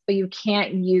website, but you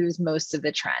can't use most of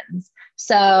the trends.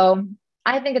 So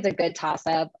I think it's a good toss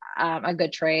up, a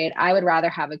good trade. I would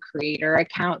rather have a creator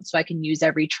account so I can use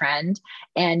every trend,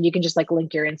 and you can just like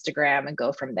link your Instagram and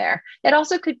go from there. It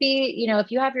also could be, if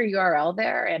you have your URL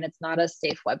there and it's not a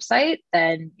safe website,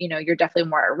 then, you're definitely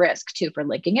more at risk too for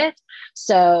linking it.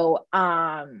 So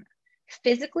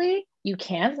physically, you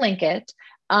can link it.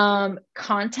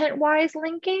 Content wise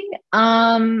linking,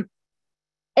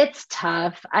 it's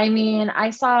tough. I mean, I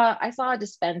saw a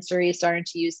dispensary starting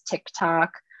to use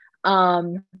TikTok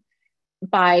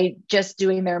by just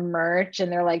doing their merch,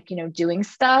 and they're like, doing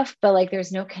stuff, but like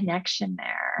there's no connection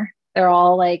there. They're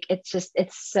all like, it's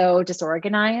so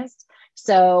disorganized.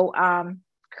 So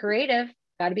creative,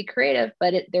 got to be creative,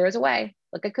 but there is a way.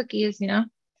 Look at cookies,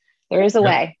 there is a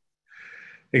way.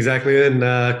 Exactly. And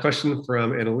a question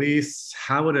from Annalise: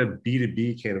 how would a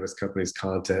B2B cannabis company's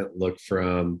content look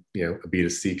from, a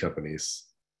B2C company's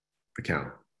account?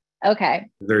 Okay.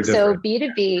 So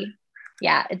B2B,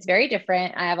 Yeah, it's very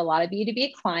different. I have a lot of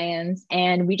B2B clients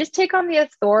and we just take on the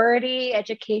authority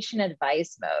education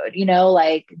advice mode,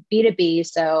 like B2B.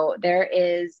 So there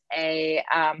is a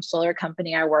solar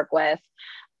company I work with,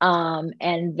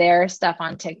 and their stuff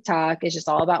on TikTok is just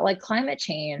all about like climate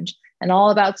change and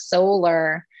all about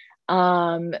solar.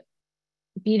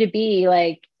 B2B,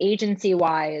 like agency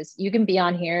wise, you can be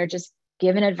on here just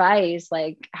giving advice,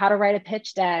 like how to write a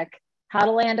pitch deck, how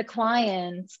to land a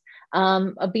client.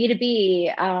 A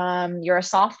B2B, you're a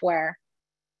software.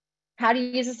 How do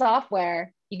you use a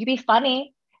software? You can be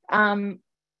funny.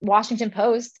 Washington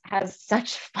Post has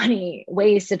such funny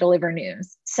ways to deliver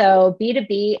news. So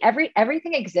B2B,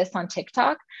 everything exists on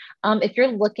TikTok. If you're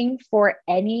looking for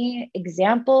any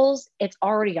examples, it's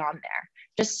already on there.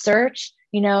 Just search,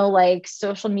 like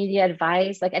social media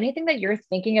advice, like anything that you're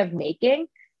thinking of making,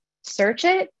 search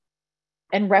it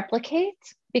and replicate.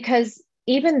 Because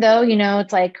even though,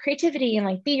 it's like creativity and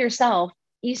like be yourself,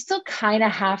 you still kind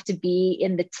of have to be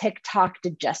in the TikTok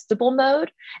digestible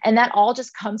mode. And that all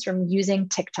just comes from using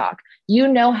TikTok. You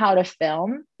know how to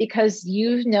film because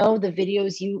you know the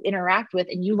videos you interact with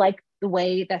and you like the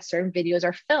way that certain videos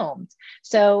are filmed.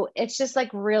 So it's just like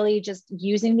really just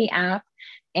using the app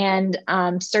and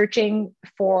searching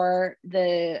for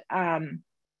the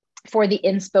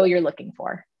inspo you're looking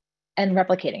for and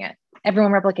replicating it.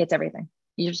 Everyone replicates everything.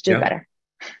 You just do it better.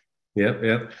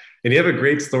 Yep. And you have a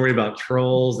great story about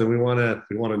trolls, and we want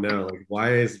to know, like,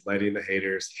 why is letting the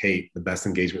haters hate the best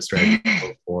engagement strategy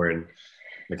for, and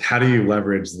like how do you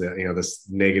leverage the this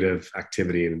negative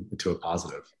activity into a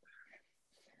positive?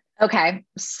 Okay,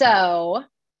 so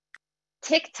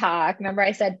TikTok. Remember,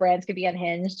 I said brands could be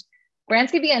unhinged.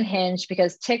 Brands could be unhinged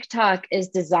because TikTok is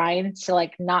designed to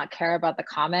like not care about the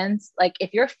comments. Like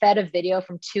if you're fed a video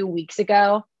from 2 weeks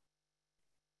ago,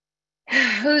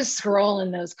 who's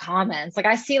scrolling those comments? Like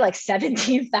I see like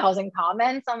 17,000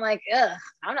 comments. I'm like, ugh,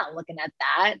 I'm not looking at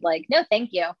that. Like, no, thank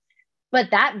you.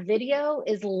 But that video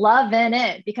is loving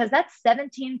it because that's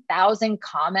 17,000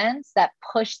 comments that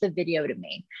push the video to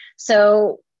me.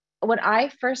 So when I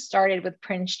first started with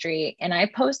Prince Street and I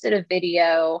posted a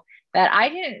video that I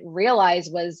didn't realize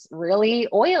was really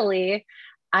oily,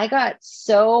 I got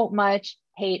so much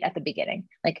hate at the beginning,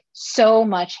 like so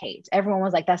much hate. Everyone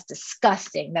was like, that's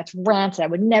disgusting. That's rancid. I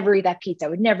would never eat that pizza. I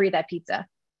would never eat that pizza.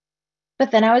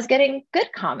 But then I was getting good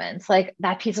comments like,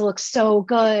 that pizza looks so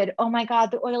good. Oh my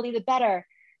God, the oily, the better.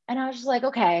 And I was just like,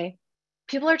 okay,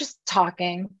 people are just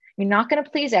talking. You're not going to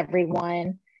please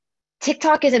everyone.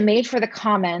 TikTok isn't made for the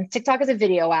comments. TikTok is a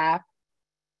video app.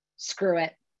 Screw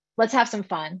it. Let's have some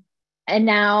fun. And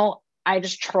now I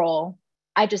just troll.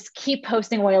 I just keep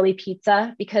posting oily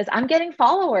pizza because I'm getting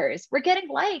followers. We're getting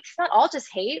likes. It's not all just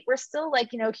hate. We're still like,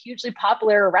 hugely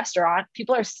popular restaurant.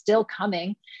 People are still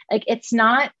coming. Like it's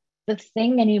not the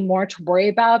thing anymore to worry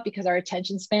about because our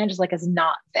attention span just like is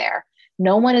not there.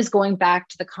 No one is going back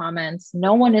to the comments.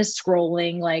 No one is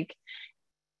scrolling. like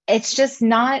it's just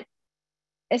not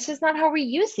how we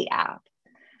use the app.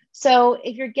 So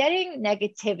if you're getting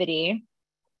negativity,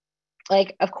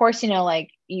 like of course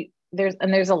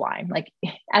there's a line. Like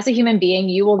as a human being,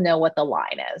 you will know what the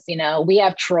line is. We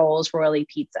have trolls for oily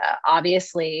pizza.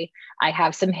 Obviously, I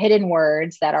have some hidden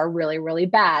words that are really, really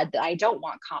bad that I don't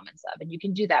want comments of. And you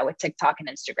can do that with TikTok and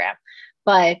Instagram.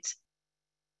 But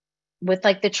with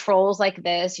like the trolls like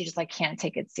this, you just like can't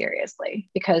take it seriously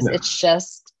because it's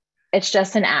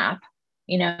just an app.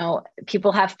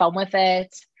 People have fun with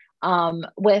it.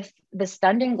 With the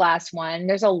Stunning Glass one,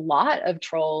 there's a lot of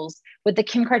trolls. With the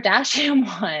Kim Kardashian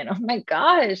one, oh my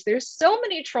gosh, there's so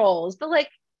many trolls. But like,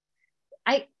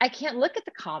 I can't look at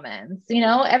the comments.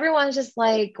 Everyone's just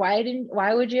like,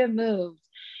 why would you have moved?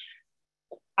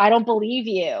 I don't believe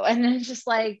you. And then it's just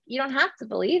like, you don't have to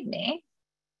believe me.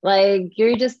 Like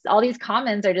you're just, all these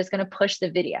comments are just going to push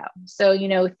the video. So,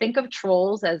 think of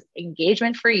trolls as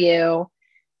engagement for you.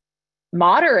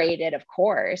 Moderated, of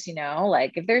course,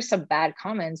 like if there's some bad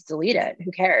comments, delete it. Who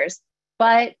cares?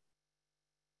 But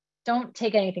don't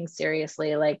take anything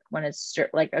seriously, like when it's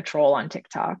like a troll on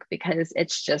TikTok, because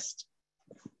it's just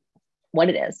what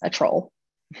it is, a troll.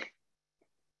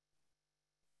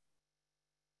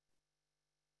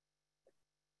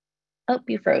 Oh,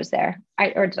 you froze there.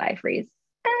 Or did I freeze?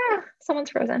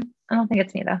 Someone's frozen. I don't think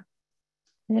it's me though.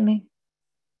 Is it me?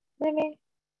 Is it me?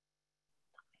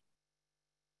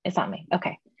 It's not me.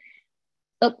 Okay.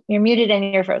 Oh, you're muted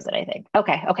and you're frozen, I think.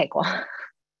 Okay, cool. Hold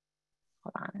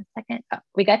on a second. Oh,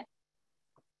 we good?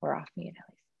 We're off mute at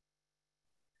least.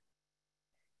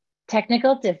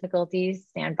 Technical difficulties,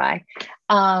 stand by.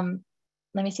 Let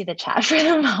me see the chat for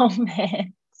the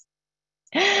moment.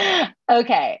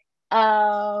 Okay.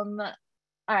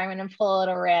 All right, I'm going to pull out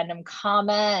a random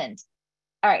comment.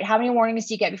 All right, how many warnings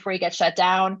do you get before you get shut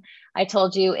down? I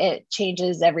told you it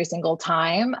changes every single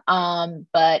time.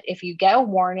 But if you get a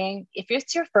warning, if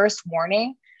it's your first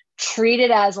warning, treat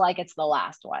it as like it's the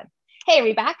last one. Hey, are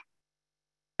we back?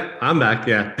 I'm back.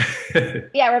 Yeah.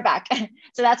 Yeah, we're back.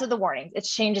 So that's with the warnings. It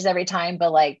changes every time,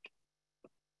 but like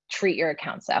treat your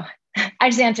account. So I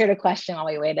just answered a question while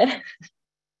we waited.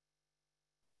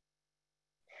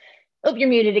 Oh, you're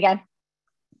muted again.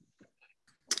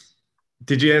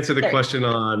 Did you answer the question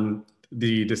on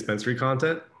the dispensary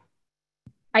content?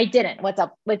 I didn't. What's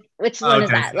up? Which one is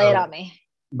that? Lay it on me.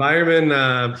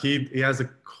 Byron, he has a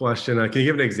question. Can you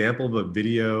give an example of a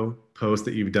video post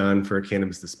that you've done for a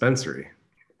cannabis dispensary?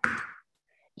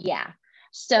 Yeah.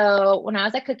 So when I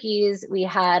was at Cookies, we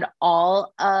had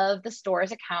all of the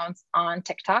store's accounts on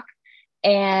TikTok.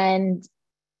 And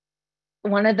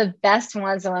one of the best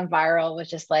ones that went viral was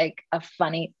just like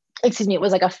it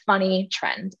was like a funny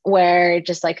trend where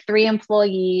just like 3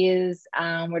 employees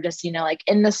were just, like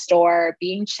in the store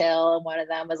being chill. And one of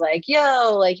them was like,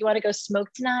 yo, like, you want to go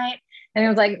smoke tonight? And it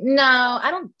was like, no,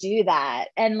 I don't do that.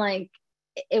 And like,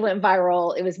 it went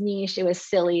viral. It was niche. It was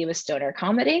silly. It was stoner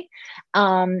comedy.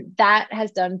 That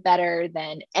has done better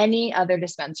than any other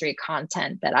dispensary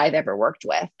content that I've ever worked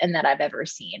with and that I've ever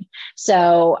seen.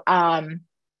 So,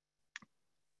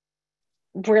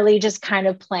 really just kind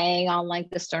of playing on like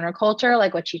the stoner culture,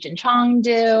 like what Cheech and Chong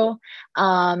do.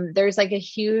 There's like a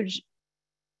huge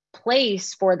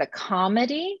place for the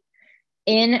comedy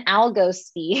in algo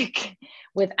speak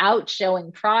without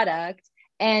showing product.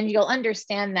 And you'll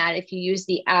understand that if you use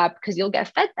the app, because you'll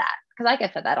get fed that, because I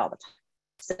get fed that all the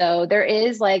time. So there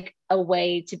is like a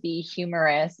way to be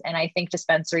humorous. And I think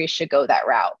dispensaries should go that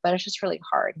route, but it's just really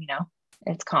hard,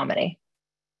 it's comedy.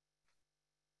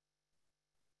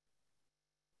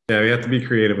 Yeah, we have to be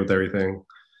creative with everything.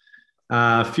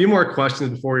 A few more questions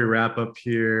before we wrap up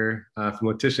here. From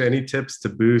Letitia, any tips to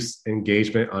boost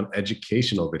engagement on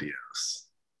educational videos?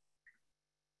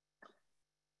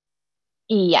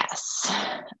 Yes.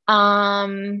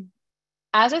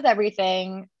 As with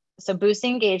everything, so boost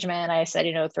engagement, I said,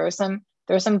 throw some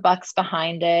bucks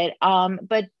behind it.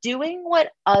 But doing what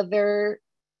other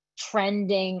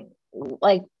trending,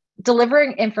 like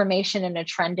delivering information in a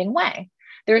trending way.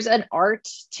 There's an art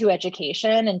to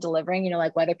education and delivering,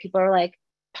 like whether people are like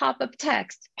pop-up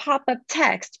text,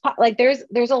 like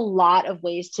there's a lot of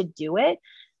ways to do it.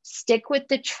 Stick with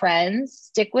the trends,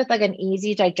 stick with like an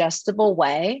easy, digestible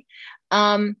way.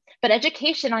 But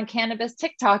education on cannabis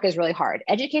TikTok is really hard.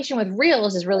 Education with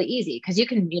Reels is really easy because you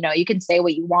can say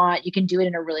what you want. You can do it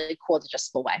in a really cool,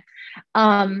 digestible way.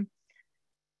 But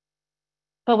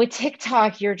with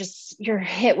TikTok, you're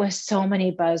hit with so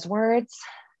many buzzwords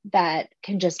that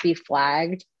can just be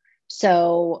flagged.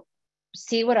 So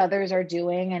see what others are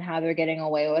doing and how they're getting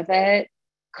away with it.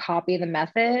 Copy the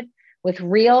method. With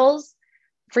Reels,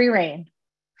 free reign.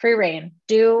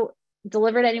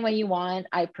 Deliver it any way you want.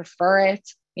 I prefer it.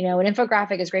 An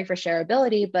infographic is great for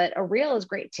shareability, but a reel is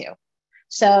great too.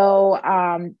 So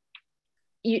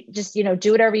you just,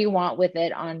 do whatever you want with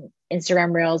it on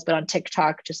Instagram Reels, but on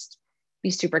TikTok, just be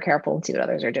super careful and see what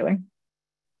others are doing.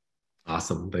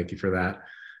 Awesome. Thank you for that.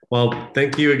 Well,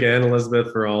 thank you again,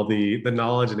 Elizabeth, for all the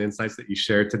knowledge and insights that you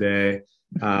shared today.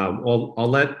 I'll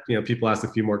let people ask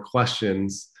a few more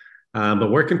questions.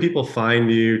 But where can people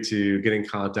find you to get in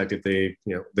contact if they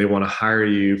want to hire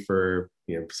you for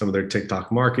some of their TikTok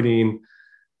marketing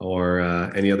or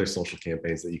any other social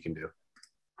campaigns that you can do?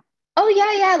 Oh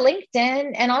yeah,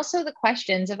 LinkedIn, and also the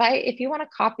questions. If you want to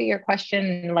copy your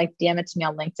question, like DM it to me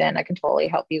on LinkedIn, I can totally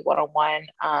help you one-on-one.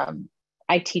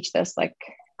 I teach this like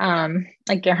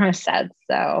Guillermo said.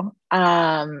 So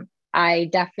I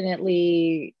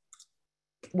definitely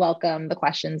welcome the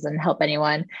questions and help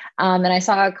anyone. And I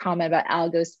saw a comment about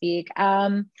algo speak.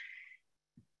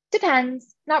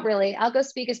 Depends, not really. Algo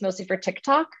speak is mostly for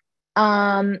TikTok.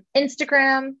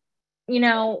 Instagram,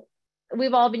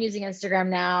 we've all been using Instagram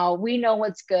now. We know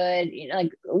what's good,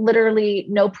 like literally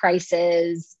no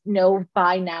prices, no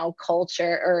buy now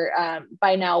culture or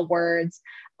buy now words.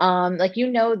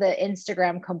 The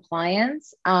Instagram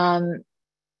compliance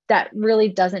that really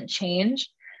doesn't change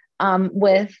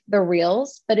with the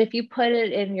reels. But if you put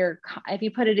it in your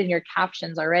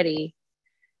captions already,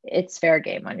 it's fair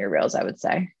game on your reels, I would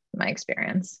say, my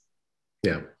experience.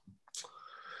 Yeah.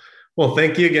 Well,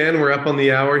 thank you again. We're up on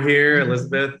the hour here,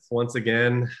 Elizabeth, once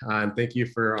again. And thank you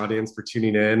for our audience for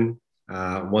tuning in.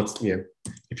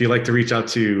 If you'd like to reach out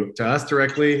to us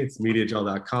directly, it's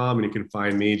mediagel.com, and you can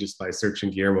find me just by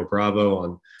searching Guillermo Bravo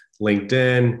on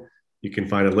LinkedIn. You can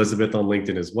find Elizabeth on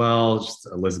LinkedIn as well, just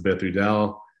Elizabeth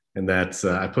Udell. And that's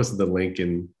I posted the link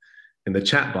in the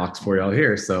chat box for y'all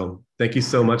here. So thank you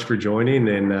so much for joining,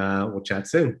 and we'll chat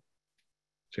soon.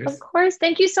 Cheers. Of course.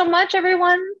 Thank you so much,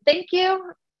 everyone. Thank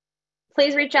you.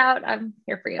 Please reach out. I'm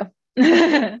here for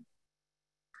you.